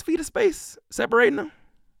 6 feet of space separating them.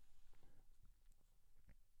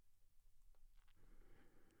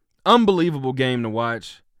 Unbelievable game to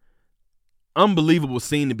watch. Unbelievable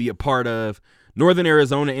scene to be a part of. Northern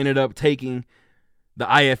Arizona ended up taking the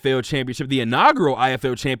IFL championship, the inaugural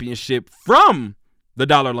IFL championship from the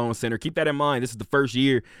Dollar Loan Center. Keep that in mind. This is the first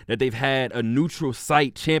year that they've had a neutral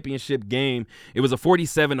site championship game. It was a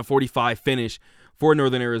 47-45 finish for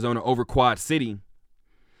Northern Arizona over Quad City.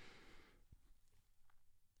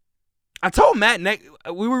 I told Matt,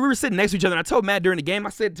 we were sitting next to each other, and I told Matt during the game, I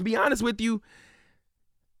said, to be honest with you,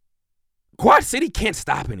 Quad City can't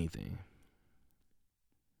stop anything.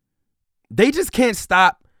 They just can't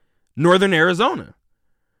stop Northern Arizona.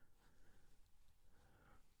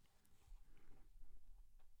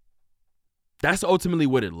 That's ultimately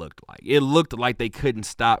what it looked like. It looked like they couldn't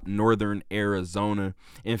stop Northern Arizona.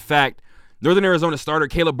 In fact, Northern Arizona starter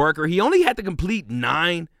Caleb Barker, he only had to complete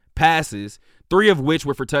 9 passes, 3 of which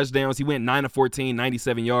were for touchdowns. He went 9 of 14,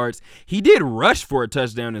 97 yards. He did rush for a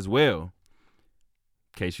touchdown as well.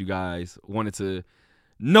 In case you guys wanted to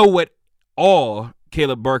know what all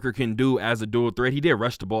Caleb Barker can do as a dual threat, he did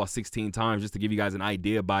rush the ball 16 times, just to give you guys an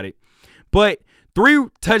idea about it. But 3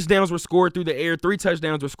 touchdowns were scored through the air. 3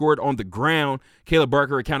 touchdowns were scored on the ground. Caleb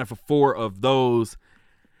Barker accounted for 4 of those.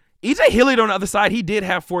 EJ Hilliard on the other side, he did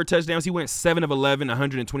have 4 touchdowns. He went 7 of 11,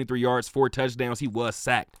 123 yards, 4 touchdowns. He was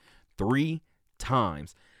sacked 3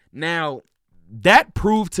 times. Now, that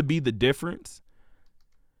proved to be the difference.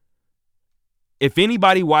 If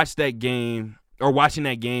anybody watched that game or watching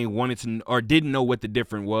that game wanted to or didn't know what the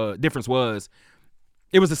difference was,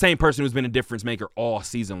 it was the same person who's been a difference maker all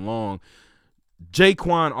season long.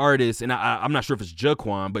 Jaquan Artis, and I'm not sure if it's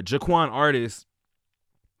Jaquan, but Jaquan Artis,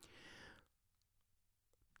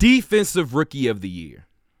 Defensive Rookie of the Year.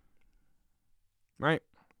 Right?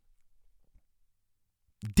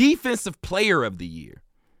 Defensive Player of the Year.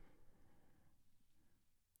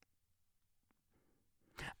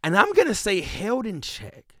 And I'm going to say held in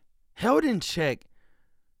check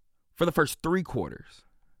for the first 3 quarters.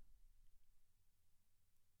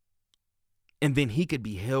 And then he could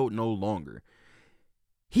be held no longer.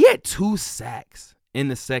 He had 2 sacks in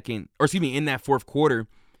that fourth quarter.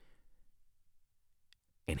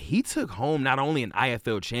 And he took home not only an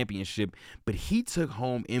IFL championship, but he took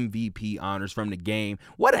home MVP honors from the game.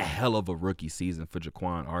 What a hell of a rookie season for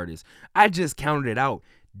Jaquan Artis. I just counted it out.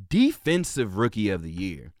 Defensive Rookie of the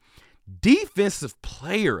Year. Defensive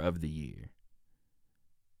Player of the Year.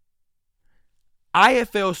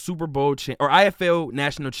 IFL Super Bowl or IFL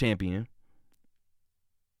National Champion.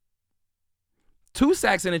 2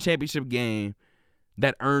 sacks in a championship game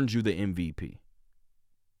that earned you the MVP.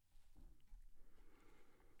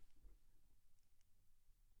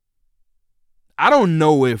 I don't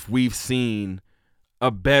know if we've seen a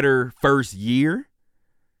better first year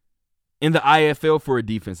in the IFL for a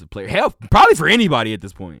defensive player. Hell, probably for anybody at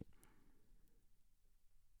this point.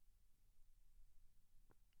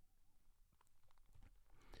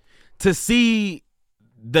 To see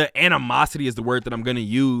the animosity is the word that I'm going to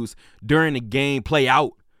use during the game play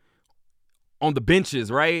out on the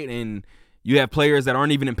benches, right? And you have players that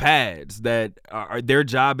aren't even in pads that their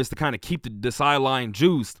job is to kind of keep the sideline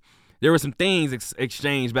juiced. There were some things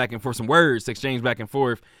exchanged back and forth, some words exchanged back and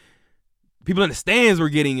forth. People in the stands were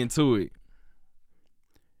getting into it.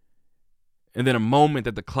 And then a moment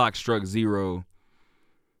that the clock struck zero,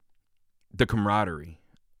 the camaraderie,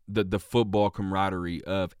 the football camaraderie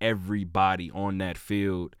of everybody on that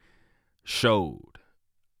field showed.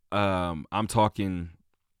 I'm talking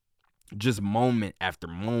just moment after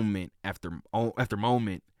moment after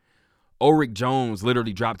moment. Ulrich Jones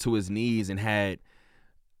literally dropped to his knees and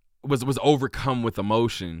was overcome with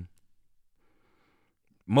emotion.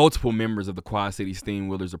 Multiple members of the Quad City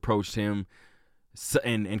Steamwheelers approached him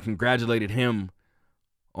and congratulated him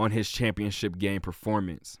on his championship game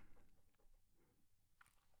performance.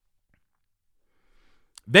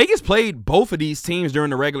 Vegas played both of these teams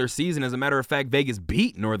during the regular season. As a matter of fact, Vegas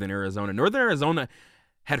beat Northern Arizona. Northern Arizona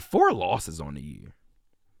had 4 losses on the year.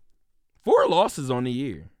 4 losses on the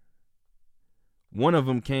year. One of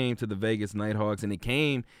them came to the Vegas Nighthawks, and it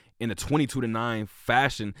came in a 22-9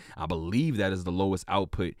 fashion. I believe that is the lowest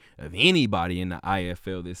output of anybody in the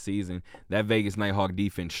IFL this season. That Vegas Nighthawk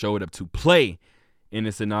defense showed up to play in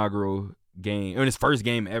this inaugural game, or in its first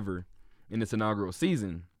game ever in this inaugural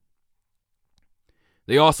season.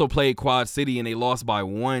 They also played Quad City, and they lost by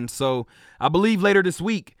 1. So I believe later this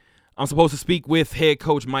week, I'm supposed to speak with head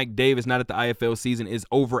coach Mike Davis, now that the IFL season is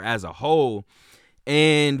over as a whole.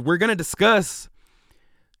 And we're going to discuss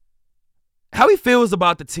how he feels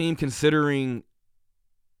about the team considering,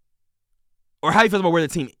 or how he feels about where the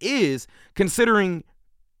team is, considering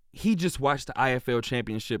he just watched the IFL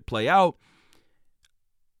championship play out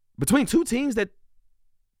between 2 teams that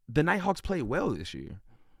the Nighthawks played well this year.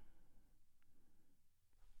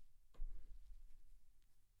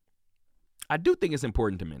 I do think it's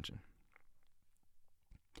important to mention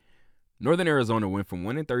Northern Arizona went from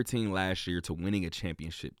 1-13 last year to winning a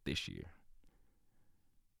championship this year.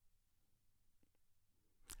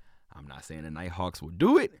 I'm not saying the Nighthawks will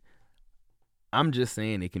do it. I'm just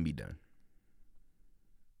saying it can be done.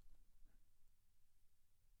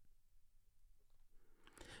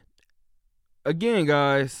 Again,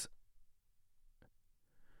 guys,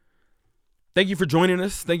 thank you for joining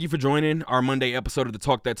us. Thank you for joining our Monday episode of the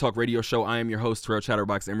Talk That Talk radio show. I am your host, Terrell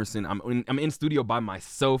Chatterbox Emerson. I'm in studio by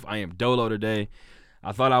myself. I am dolo today.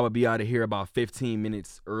 I thought I would be out of here about 15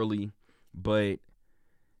 minutes early, but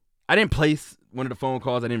I didn't place one of the phone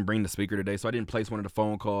calls. I didn't bring the speaker today, so I didn't place one of the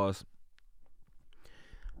phone calls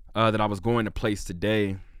that I was going to place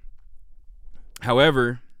today.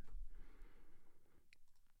 However,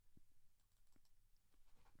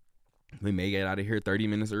 we may get out of here 30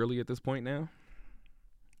 minutes early at this point now.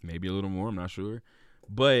 Maybe a little more, I'm not sure.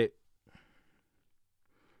 But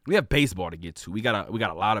we have baseball to get to. We got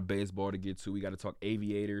a lot of baseball to get to. We got to talk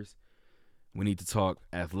Aviators. We need to talk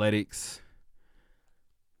athletics.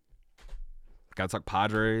 Got to talk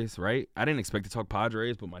Padres, right? I didn't expect to talk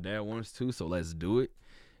Padres, but my dad wants to, so let's do it.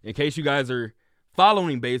 In case you guys are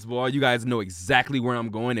following baseball, you guys know exactly where I'm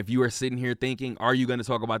going. If you are sitting here thinking, are you going to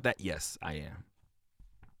talk about that? Yes, I am.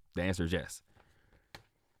 The answer is yes.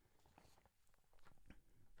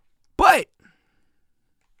 But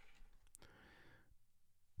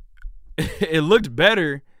it looked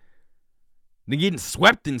better than getting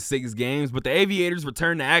swept in 6 games. But the Aviators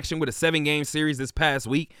returned to action with a 7-game series this past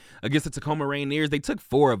week against the Tacoma Rainiers. They took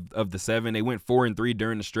 4 of the 7. They went 4-3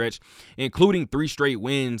 during the stretch, including 3 straight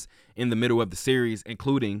wins in the middle of the series,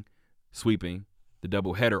 including sweeping the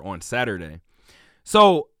doubleheader on Saturday.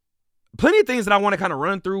 So plenty of things that I want to kind of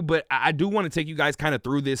run through, but I do want to take you guys kind of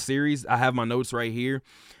through this series. I have my notes right here.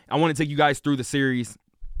 I want to take you guys through the series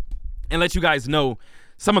and let you guys know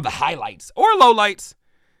some of the highlights or lowlights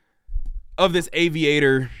of this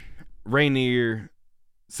Aviator Rainier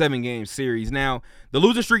 7-game series. Now, the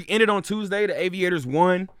losing streak ended on Tuesday. The Aviators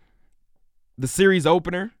won the series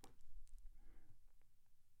opener.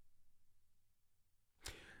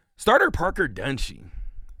 Starter Parker Dunshee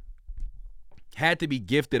had to be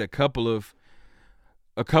gifted a couple of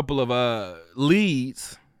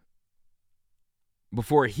leads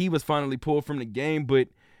before he was finally pulled from the game. But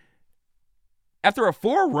after a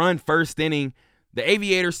 4-run first inning, the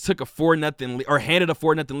Aviators took a 4-0 lead, or handed a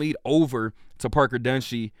 4-0 lead over to Parker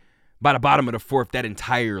Dunshee. By the bottom of the 4th, that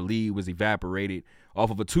entire lead was evaporated off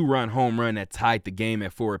of a 2-run home run that tied the game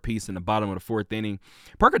at 4 apiece in the bottom of the 4th inning.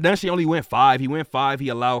 Parker Dunshee only went 5. He went 5. He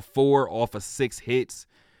allowed 4 off of 6 hits.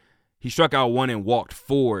 He struck out 1 and walked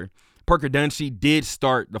 4. Parker Dunshee did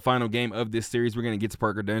start the final game of this series. We're going to get to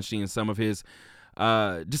Parker Dunshee and some of his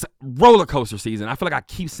just roller coaster season. I feel like I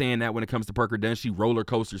keep saying that when it comes to Parker Dunshee, roller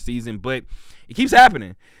coaster season, but it keeps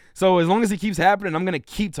happening. So as long as it keeps happening, I'm going to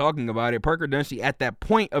keep talking about it. Parker Dunshee at that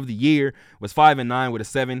point of the year was 5-9 with a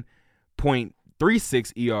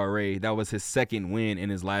 7.36 ERA. That was his 2nd win in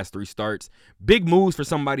his last 3 starts. Big moves for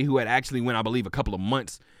somebody who had actually went, I believe, a couple of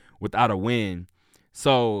months without a win.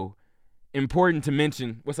 So important to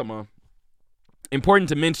mention. What's up, Mom? Important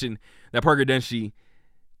to mention that Parker Dunshee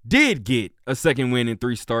did get a second win in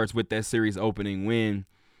 3 starts with that series opening win.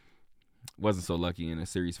 Wasn't so lucky in a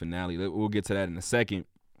series finale. We'll get to that in a second.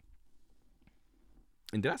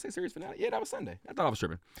 And did I say series finale? Yeah, that was Sunday. I thought I was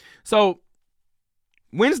tripping. So,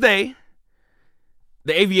 Wednesday,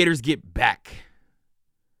 the Aviators get back.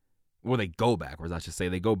 Well, they go backwards, I should say.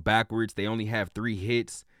 They go backwards. They only have 3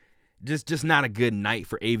 hits. Just not a good night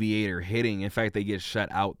for Aviator hitting. In fact, they get shut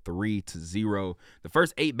out 3-0. The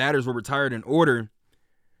first 8 batters were retired in order.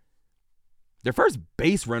 Their first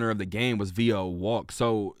base runner of the game was via a walk,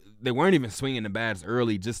 so they weren't even swinging the bats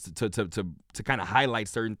early just to kind of highlight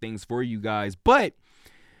certain things for you guys. But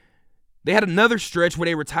they had another stretch where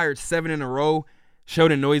they retired 7 in a row.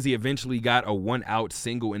 Sheldon Neuse eventually got a 1-out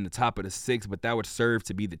single in the top of the 6th, but that would serve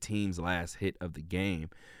to be the team's last hit of the game.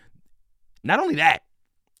 Not only that,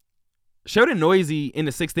 Sheldon Neuse in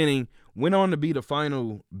the 6th inning went on to be the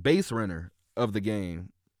final base runner of the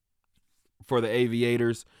game for the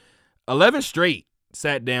Aviators. 11 straight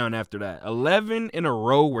sat down after that. 11 in a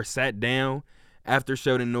row were sat down after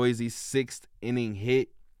Sheldon Neuse's 6th inning hit.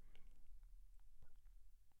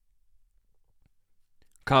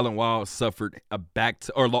 Colin Wild suffered a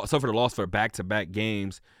loss for back-to-back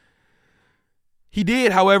games. He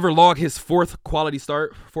did, however, log his 4th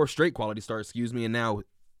straight quality start, and now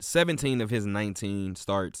 17 of his 19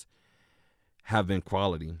 starts have been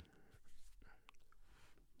quality.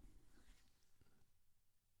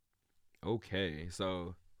 Okay,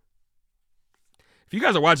 so if you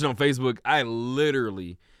guys are watching on Facebook, I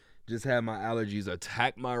literally just had my allergies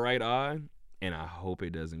attack my right eye, and I hope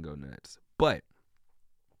it doesn't go nuts. But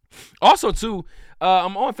also, too,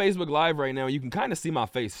 I'm on Facebook Live right now. You can kind of see my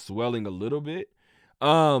face swelling a little bit.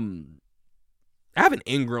 I have an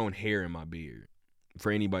ingrown hair in my beard,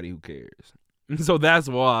 for anybody who cares. So that's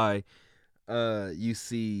why you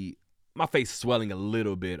see my face swelling a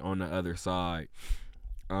little bit on the other side.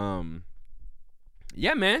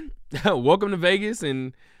 Yeah, man. Welcome to Vegas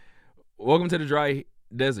and welcome to the dry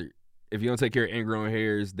desert. If you don't take care of ingrown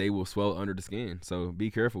hairs, they will swell under the skin. So be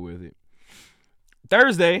careful with it.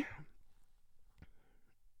 Thursday,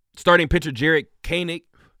 starting pitcher Jared Koenig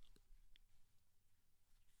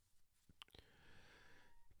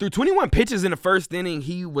threw 21 pitches in the first inning.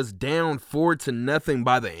 He was down 4-0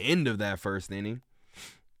 by the end of that first inning.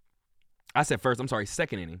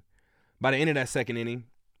 Second inning. By the end of that second inning,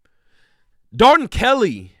 Dalton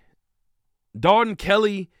Kelly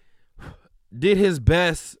did his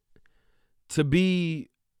best to be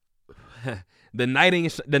the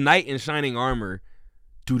knight in shining armor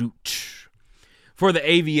for the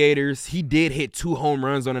Aviators. He did hit 2 home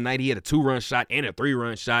runs on the night. He had a 2-run shot and a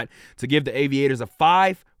 3-run shot to give the Aviators a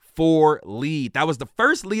 5-4 lead. That was the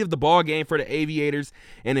first lead of the ball game for the Aviators,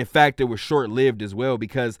 and in fact, it was short-lived as well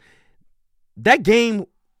because that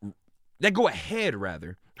go-ahead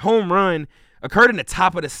home run occurred in the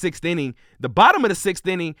top of the 6th inning. The bottom of the 6th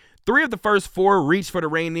inning, 3 of the first 4 reached for the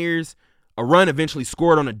Rainiers. A run eventually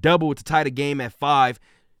scored on a double to tie the game at 5.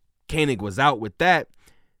 Koenig was out with that.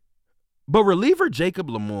 But reliever Jacob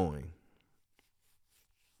Lemoyne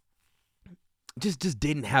just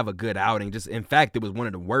didn't have a good outing. In fact, it was one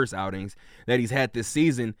of the worst outings that he's had this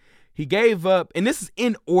season. He gave up, and this is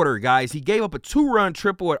in order, guys. He gave up a 2-run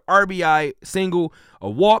triple, an RBI single, a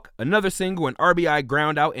walk, another single, an RBI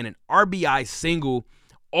ground out, and an RBI single,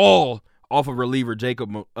 all off of reliever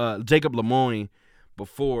Jacob Lemoyne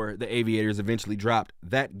before the Aviators eventually dropped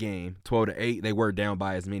that game 12-8. They were down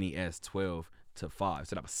by as many as 12-5.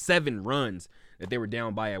 So that was 7 runs that they were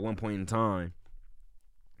down by at one point in time.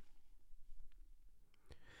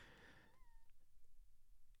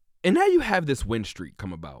 And now you have this win streak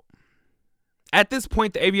come about. At this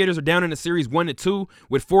point, the Aviators are down in the series 1-2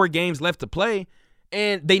 with 4 games left to play,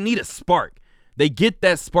 and they need a spark. They get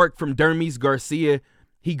that spark from Dermis Garcia.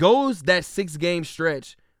 He goes that 6-game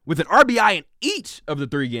stretch with an RBI in each of the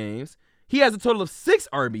 3 games. He has a total of 6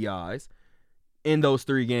 RBIs in those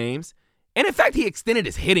 3 games. And in fact, he extended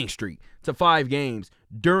his hitting streak to 5 games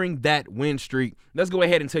during that win streak. Let's go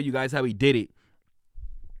ahead and tell you guys how he did it.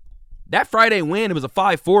 That Friday win, it was a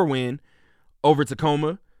 5-4 win over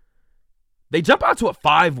Tacoma. They jump out to a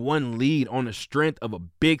 5-1 lead on the strength of a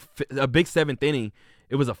big 7th inning.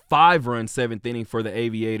 It was a 5-run 7th inning for the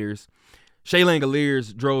Aviators. Shea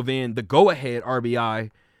Langoliers drove in the go-ahead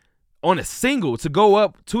RBI on a single to go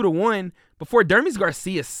up 2-1 before Dermis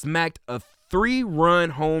Garcia smacked a 3-run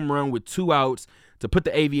home run with 2 outs to put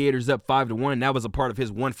the Aviators up 5-1. That was a part of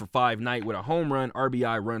his 1-for-5 night with a home run,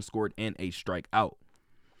 RBI, run scored, and a strikeout.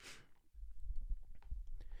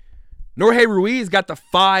 Jorge Ruiz got the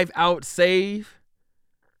 5-out save.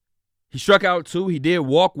 He struck out 2. He did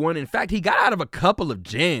walk 1. In fact, he got out of a couple of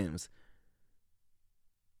jams.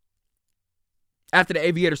 After the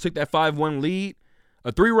Aviators took that 5-1 lead,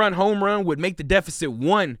 a 3-run home run would make the deficit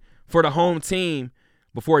 1 for the home team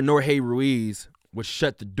before Jorge Ruiz would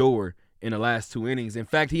shut the door in the last 2 innings. In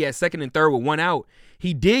fact, he had second and third with 1 out.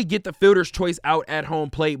 He did get the fielder's choice out at home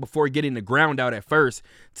plate before getting the ground out at first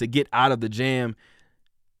to get out of the jam.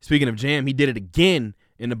 Speaking of jam, he did it again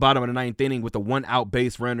in the bottom of the 9th inning with a 1-out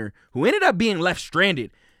base runner who ended up being left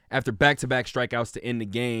stranded after back-to-back strikeouts to end the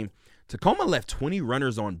game. Tacoma left 20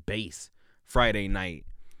 runners on base Friday night.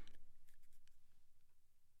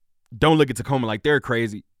 Don't look at Tacoma like they're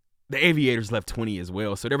crazy. The Aviators left 20 as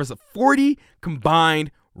well. So there was 40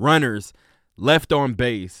 combined runners left on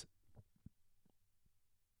base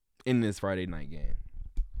in this Friday night game.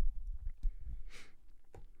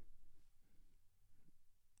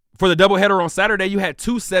 For the doubleheader on Saturday, you had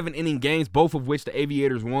 2 7-inning games, both of which the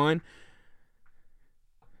Aviators won.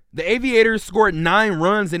 The Aviators scored 9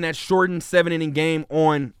 runs in that shortened 7-inning game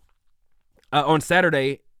on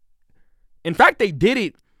Saturday. In fact, they did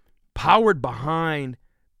it powered behind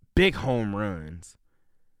big home runs.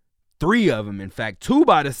 3 of them, in fact. 2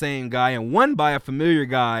 by the same guy and 1 by a familiar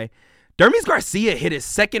guy. Dermis Garcia hit his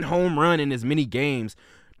second home run in as many games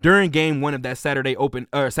during game 1 of that Saturday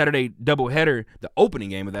doubleheader, the opening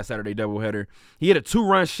game of that Saturday doubleheader. He hit a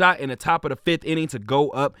 2-run shot in the top of the 5th inning to go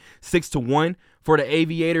up 6-1 for the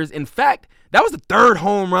Aviators. In fact, that was the 3rd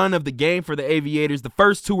home run of the game for the Aviators. The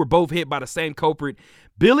first 2 were both hit by the same culprit,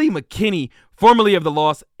 Billy McKinney, formerly of the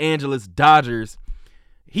Los Angeles Dodgers.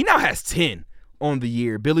 He now has 10 on the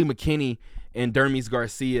year. Billy McKinney and Dermis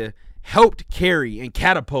Garcia helped carry and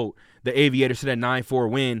catapult the Aviators to that 9-4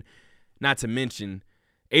 win. Not to mention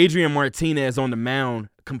Adrian Martinez on the mound,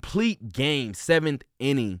 complete game, 7th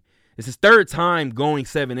inning. It's his 3rd time going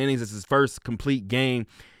 7 innings. It's his first complete game.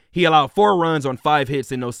 He allowed 4 runs on 5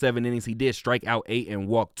 hits in those 7 innings. He did strike out 8 and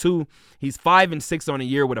walk 2. He's 5-6 on the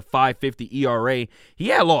year with a 5.50 ERA. He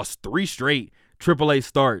had lost 3 straight AAA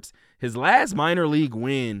starts. His last minor league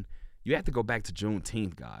win, you have to go back to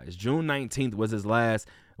Juneteenth, guys. June 19th was his last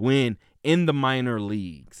win in the minor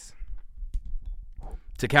leagues.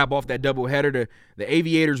 To cap off that doubleheader, the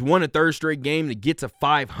Aviators won a 3rd straight game to get to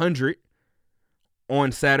 500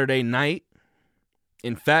 on Saturday night.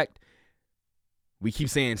 In fact, we keep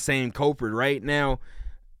saying same culprit right now.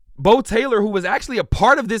 Bo Taylor, who was actually a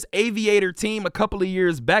part of this Aviator team a couple of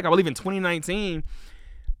years back, I believe in 2019,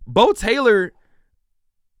 Bo Taylor,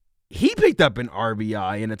 he picked up an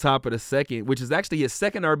RBI in the top of the 2nd, which is actually his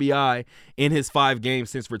 2nd RBI in his 5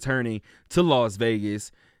 games since returning to Las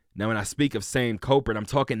Vegas. Now, when I speak of same culprit, I'm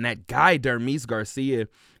talking that guy, Dermis Garcia.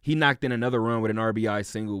 He knocked in another run with an RBI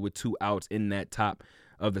single with 2 outs in that top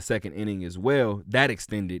of the 2nd inning as well. That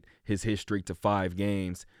extended his hit streak to 5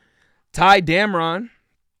 games. Ty Damron,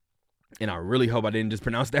 and I really hope I didn't just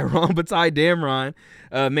pronounce that wrong, but Ty Damron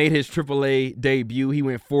made his AAA debut. He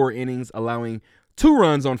went 4 innings, allowing 2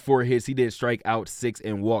 runs on 4 hits. He did strike out 6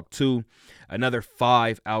 and walk 2. Another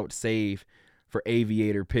 5-out save for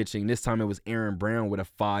Aviator pitching. This time it was Aaron Brown with a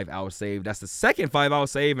 5-out save. That's the 2nd 5-out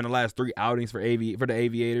save in the last 3 outings for the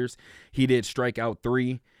Aviators. He did strike out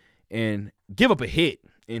 3 and give up a hit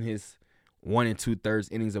in his 1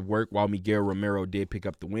 2/3 innings of work, while Miguel Romero did pick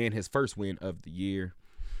up the win, his first win of the year.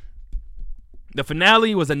 The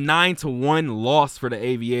finale was a 9-1 loss for the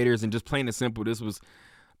Aviators, and just plain and simple, this was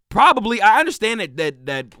probably, I understand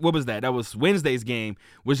that what was that? That was Wednesday's game,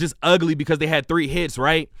 was just ugly because they had 3 hits,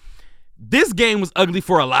 right? This game was ugly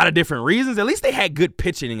for a lot of different reasons. At least they had good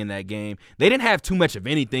pitching in that game. They didn't have too much of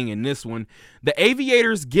anything in this one. The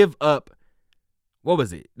Aviators give up, what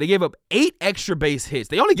was it? They gave up 8 extra base hits.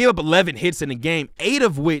 They only gave up 11 hits in the game, 8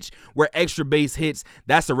 of which were extra base hits.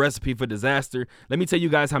 That's a recipe for disaster. Let me tell you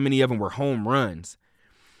guys how many of them were home runs.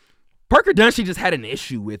 Parker Dunshee just had an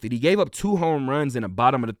issue with it. He gave up 2 home runs in the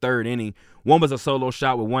bottom of the 3rd inning. One was a solo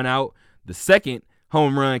shot with 1 out. The second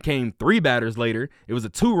home run came 3 batters later. It was a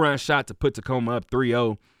 2-run shot to put Tacoma up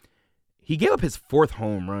 3-0. He gave up his 4th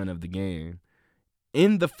home run of the game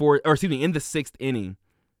in the 6th inning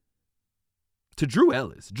to Drew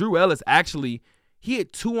Ellis. Drew Ellis actually, he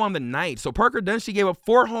hit 2 on the night. So Parker Dunshee gave up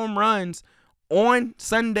 4 home runs on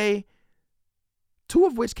Sunday, 2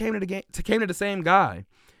 of which came to the same guy.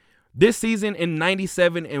 This season, in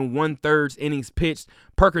 97 1/3 innings pitched,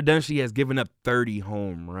 Parker Dunshee has given up 30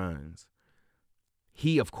 home runs.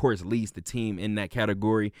 He, of course, leads the team in that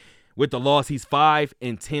category. With the loss, he's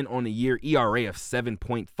 5-10 on the year, ERA of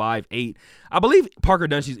 7.58. I believe Parker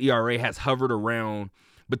Dunshee's ERA has hovered around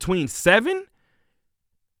between 7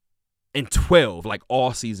 and 12, like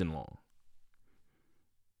all season long.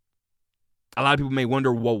 A lot of people may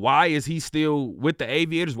wonder, well, why is he still with the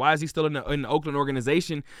Aviators? Why is he still in the Oakland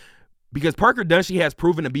organization? Because Parker Dunshee has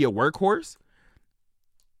proven to be a workhorse.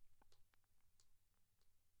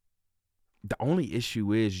 The only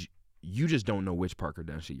issue is you just don't know which Parker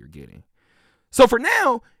Dunshee you're getting. So for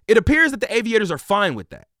now, it appears that the Aviators are fine with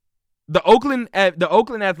that. The Oakland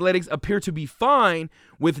Athletics appear to be fine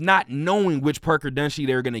with not knowing which Parker Dunshee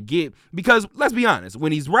they're going to get because, let's be honest,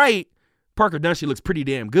 when he's right, Parker Dunshee looks pretty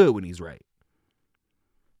damn good when he's right.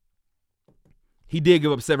 He did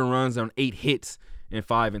give up 7 runs on 8 hits in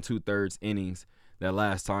 5 2/3 innings that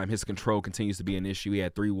last time. His control continues to be an issue. He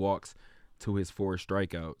had 3 walks to his 4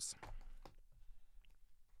 strikeouts.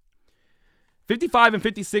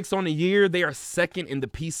 55-56 on the year. They are second in the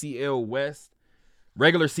PCL West.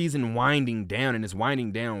 Regular season winding down, and it's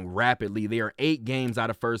winding down rapidly. They are 8 games out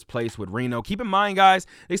of first place with Reno. Keep in mind, guys,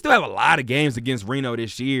 they still have a lot of games against Reno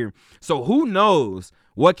this year. So who knows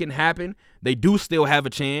what can happen? They do still have a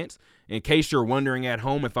chance. In case you're wondering at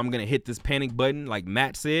home if I'm going to hit this panic button like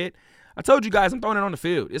Matt said, I told you guys I'm throwing it on the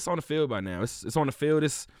field. It's on the field by now. It's on the field.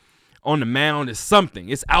 It's on the mound. It's something.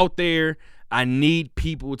 It's out there. I need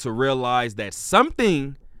people to realize that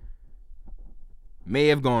something may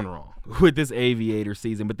have gone wrong with this Aviator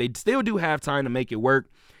season, but they still do have time to make it work.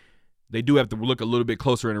 They do have to look a little bit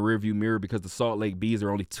closer in the rearview mirror because the Salt Lake Bees are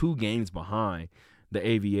only 2 games behind the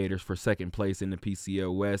Aviators for second place in the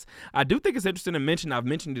PCL West. I do think it's interesting to mention, I've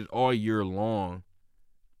mentioned it all year long,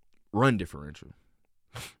 run differential.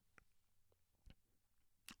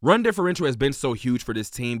 Run differential has been so huge for this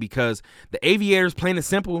team because the Aviators, plain and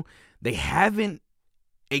simple, they haven't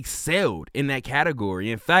excelled in that category.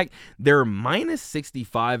 In fact, they're minus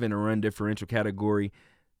 65 in a run differential category.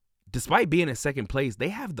 Despite being in second place, they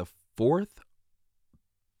have the 4th.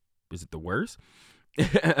 Is it the worst?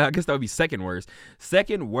 I guess that would be second worst.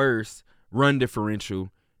 Second worst run differential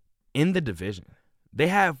in the division.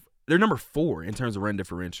 They're number 4 in terms of run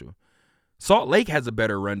differential. Salt Lake has a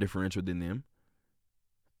better run differential than them.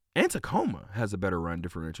 And Tacoma has a better run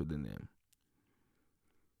differential than them.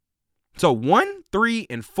 So 1, 3,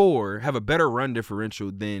 and 4 have a better run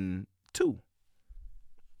differential than 2.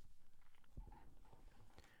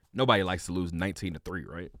 Nobody likes to lose 19-3,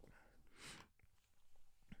 right?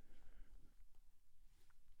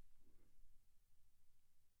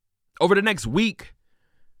 Over the next week,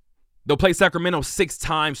 they'll play Sacramento 6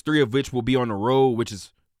 times, 3 of which will be on the road, which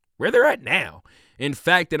is where they're at now. In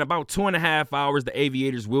fact, in about 2.5 hours, the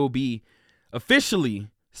Aviators will be officially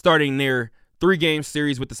starting their 3-game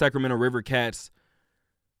series with the Sacramento River Cats.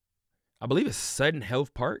 I believe it's Sutton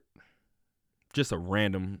Health Park. Just a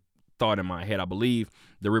random thought in my head. I believe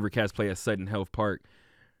the River Cats play at Sutton Health Park.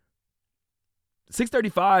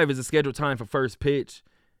 6:35 is the scheduled time for first pitch.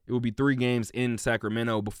 It will be 3 games in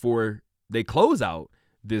Sacramento before they close out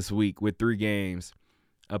this week with 3 games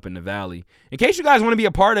up in the Valley. In case you guys want to be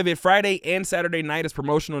a part of it, Friday and Saturday night is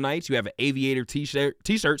promotional nights. You have an Aviator t-shirt,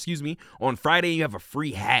 on Friday. You have a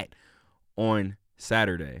free hat on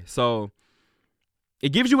Saturday. So it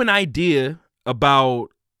gives you an idea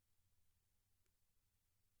about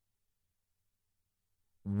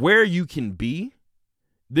where you can be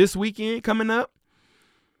this weekend coming up.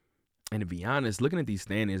 And to be honest, looking at these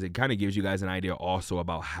standings, it kind of gives you guys an idea also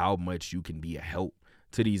about how much you can be a help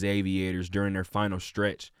to these Aviators during their final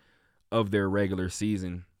stretch of their regular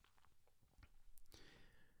season.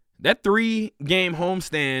 That 3-game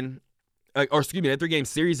homestand, that 3-game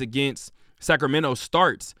series against Sacramento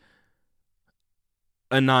starts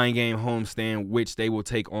a 9-game homestand, which they will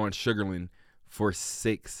take on Sugarland for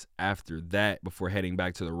 6 after that before heading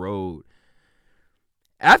back to the road.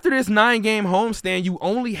 After this 9-game homestand, you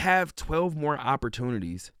only have 12 more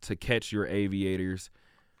opportunities to catch your Aviators.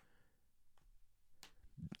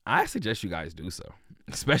 I suggest you guys do so,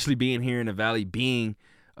 especially being here in the Valley, being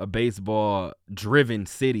a baseball-driven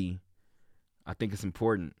city. I think it's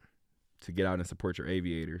important to get out and support your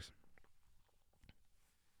Aviators.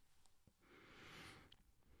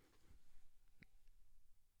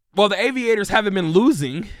 Well, the Aviators haven't been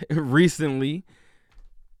losing recently.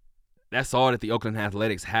 That's all that the Oakland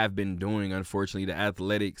Athletics have been doing. Unfortunately, the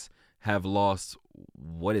Athletics have lost,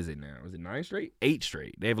 what is it now? Is it 9 straight? 8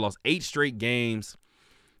 straight. They've lost 8 straight games,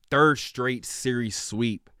 3rd straight series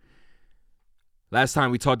sweep. Last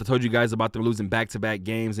time we talked, I told you guys about them losing back-to-back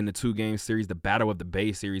games in the 2-game series, the Battle of the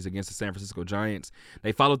Bay series against the San Francisco Giants.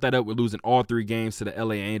 They followed that up with losing all 3 games to the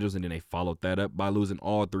LA Angels, and then they followed that up by losing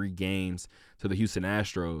all 3 games to the Houston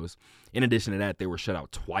Astros. In addition to that, they were shut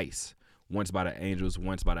out twice. Once by the Angels,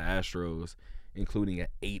 once by the Astros, including an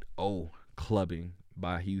 8-0 clubbing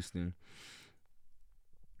by Houston.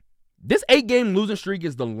 This 8-game losing streak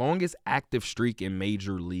is the longest active streak in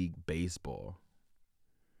Major League Baseball.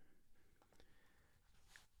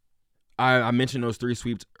 I mentioned those 3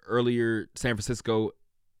 sweeps earlier: San Francisco,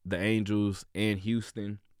 the Angels, and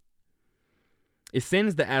Houston. It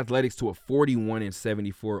sends the Athletics to a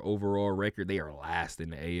 41-74 overall record. They are last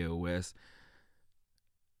in the AL West.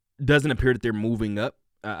 Doesn't appear that they're moving up.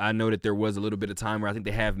 I know that there was a little bit of time where I think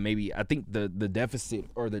they have the deficit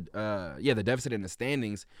or the deficit in the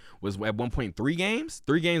standings was at one point 3 games.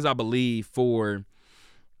 3 games, I believe, for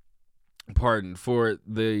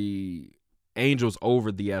the Angels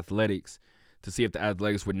over the Athletics, to see if the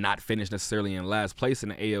Athletics would not finish necessarily in last place in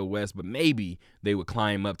the AL West, but maybe they would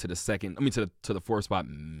climb up to the second. To the 4th spot,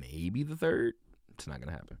 maybe the 3rd. It's not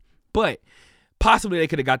gonna happen, but possibly they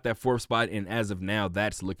could have got that 4th spot, and as of now,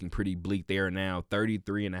 that's looking pretty bleak. They are now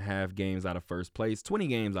 33.5 games out of first place, 20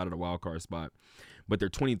 games out of the wild card spot, but they're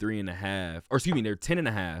they're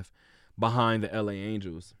 10.5 behind the LA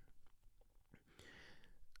Angels.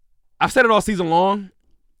 I've said it all season long.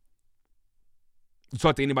 You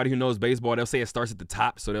talk to anybody who knows baseball, they'll say it starts at the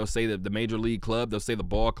top. So they'll say the major league club, they'll say the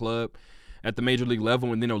ball club at the major league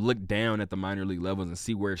level, and then they'll look down at the minor league levels and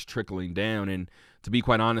see where it's trickling down. And to be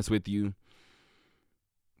quite honest with you,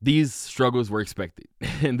 these struggles were expected.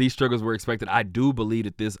 And these struggles were expected. I do believe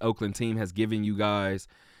that this Oakland team has given you guys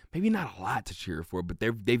maybe not a lot to cheer for, but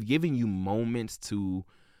they've given you moments to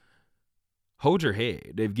hold your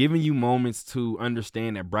head. They've given you moments to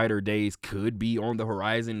understand that brighter days could be on the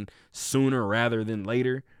horizon sooner rather than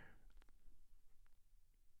later.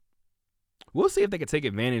 We'll see if they can take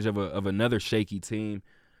advantage of another shaky team.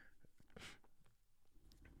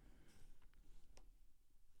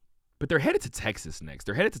 But they're headed to Texas next.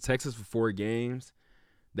 They're headed to Texas for 4 games.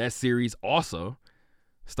 That series also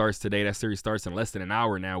starts today. That series starts in less than an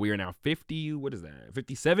hour now. We are now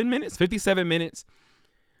 57 minutes? 57 minutes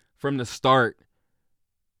from the start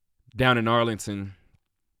down in Arlington.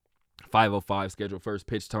 5:05 scheduled first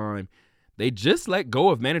pitch time. They just let go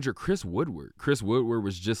of manager Chris Woodward. Chris Woodward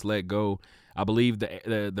was just let go. I believe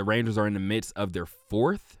the Rangers are in the midst of their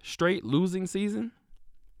 4th straight losing season.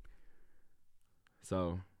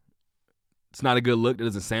 So it's not a good look. That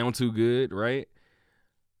doesn't sound too good, right?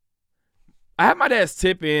 I have my dad's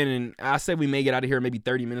tip in, and I said we may get out of here maybe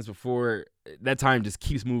 30 minutes before. That time just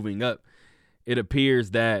keeps moving up. It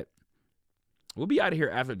appears that we'll be out of here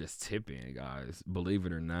after this tip in, guys, believe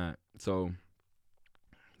it or not. So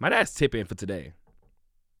my dad's tip in for today.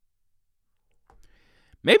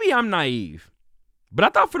 Maybe I'm naive, but I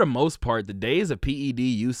thought for the most part the days of PED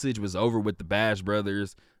usage was over with the Bash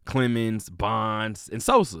brothers, Clemens, Bonds, and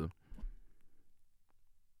Sosa.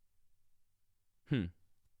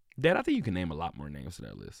 Dad, I think you can name a lot more names to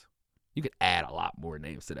that list. You could add a lot more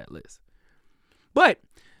names to that list. But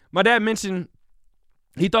my dad mentioned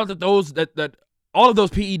he thought that that all of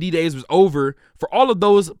those PED days was over for all of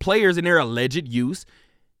those players in their alleged use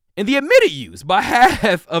and the admitted use by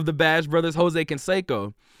half of the Bash brothers, Jose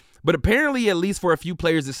Canseco. But apparently, at least for a few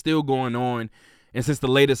players, it's still going on. And since the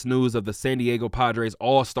latest news of the San Diego Padres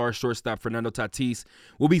all-star shortstop Fernando Tatis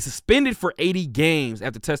will be suspended for 80 games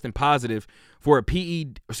after testing positive for a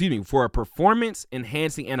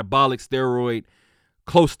performance-enhancing anabolic steroid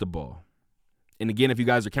Clostebol. And again, if you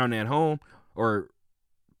guys are counting at home or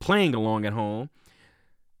playing along at home,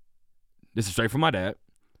 this is straight from my dad.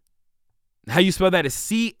 How you spell that is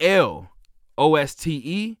Clostebol.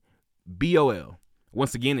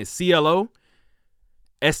 Once again, it's Clostebol.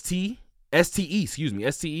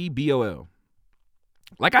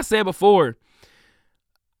 Like I said before,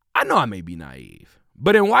 I know I may be naive,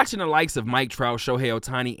 but in watching the likes of Mike Trout, Shohei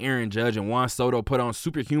Ohtani, Aaron Judge, and Juan Soto put on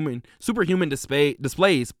superhuman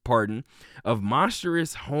displays of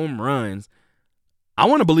monstrous home runs, I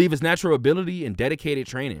want to believe it's natural ability and dedicated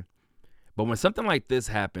training. But when something like this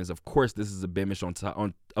happens, of course, this is a blemish on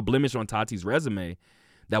Tatis' resume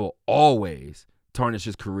that will always tarnish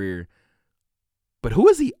his career. But who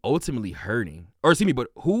is he ultimately hurting? But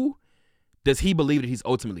who does he believe that he's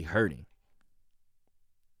ultimately hurting?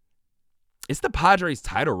 It's the Padres'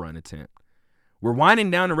 title run attempt. We're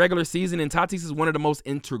winding down the regular season, and Tatis is one of the most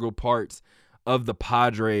integral parts of the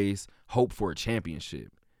Padres' hope for a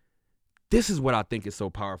championship. This is what I think is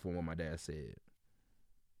so powerful, what my dad said.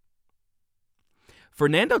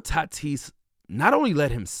 Fernando Tatis not only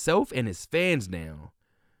let himself and his fans down,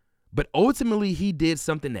 but ultimately he did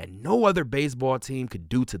something that no other baseball team could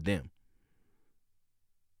do to them.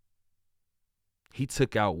 He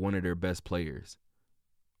took out one of their best players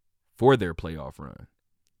for their playoff run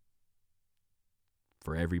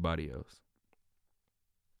for everybody else.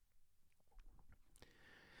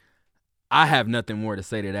 I have nothing more to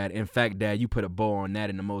say to that. In fact, Dad, you put a bow on that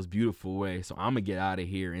in the most beautiful way. So I'm going to get out of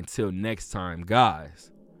here. Until next time,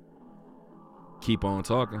 guys, keep on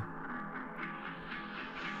talking.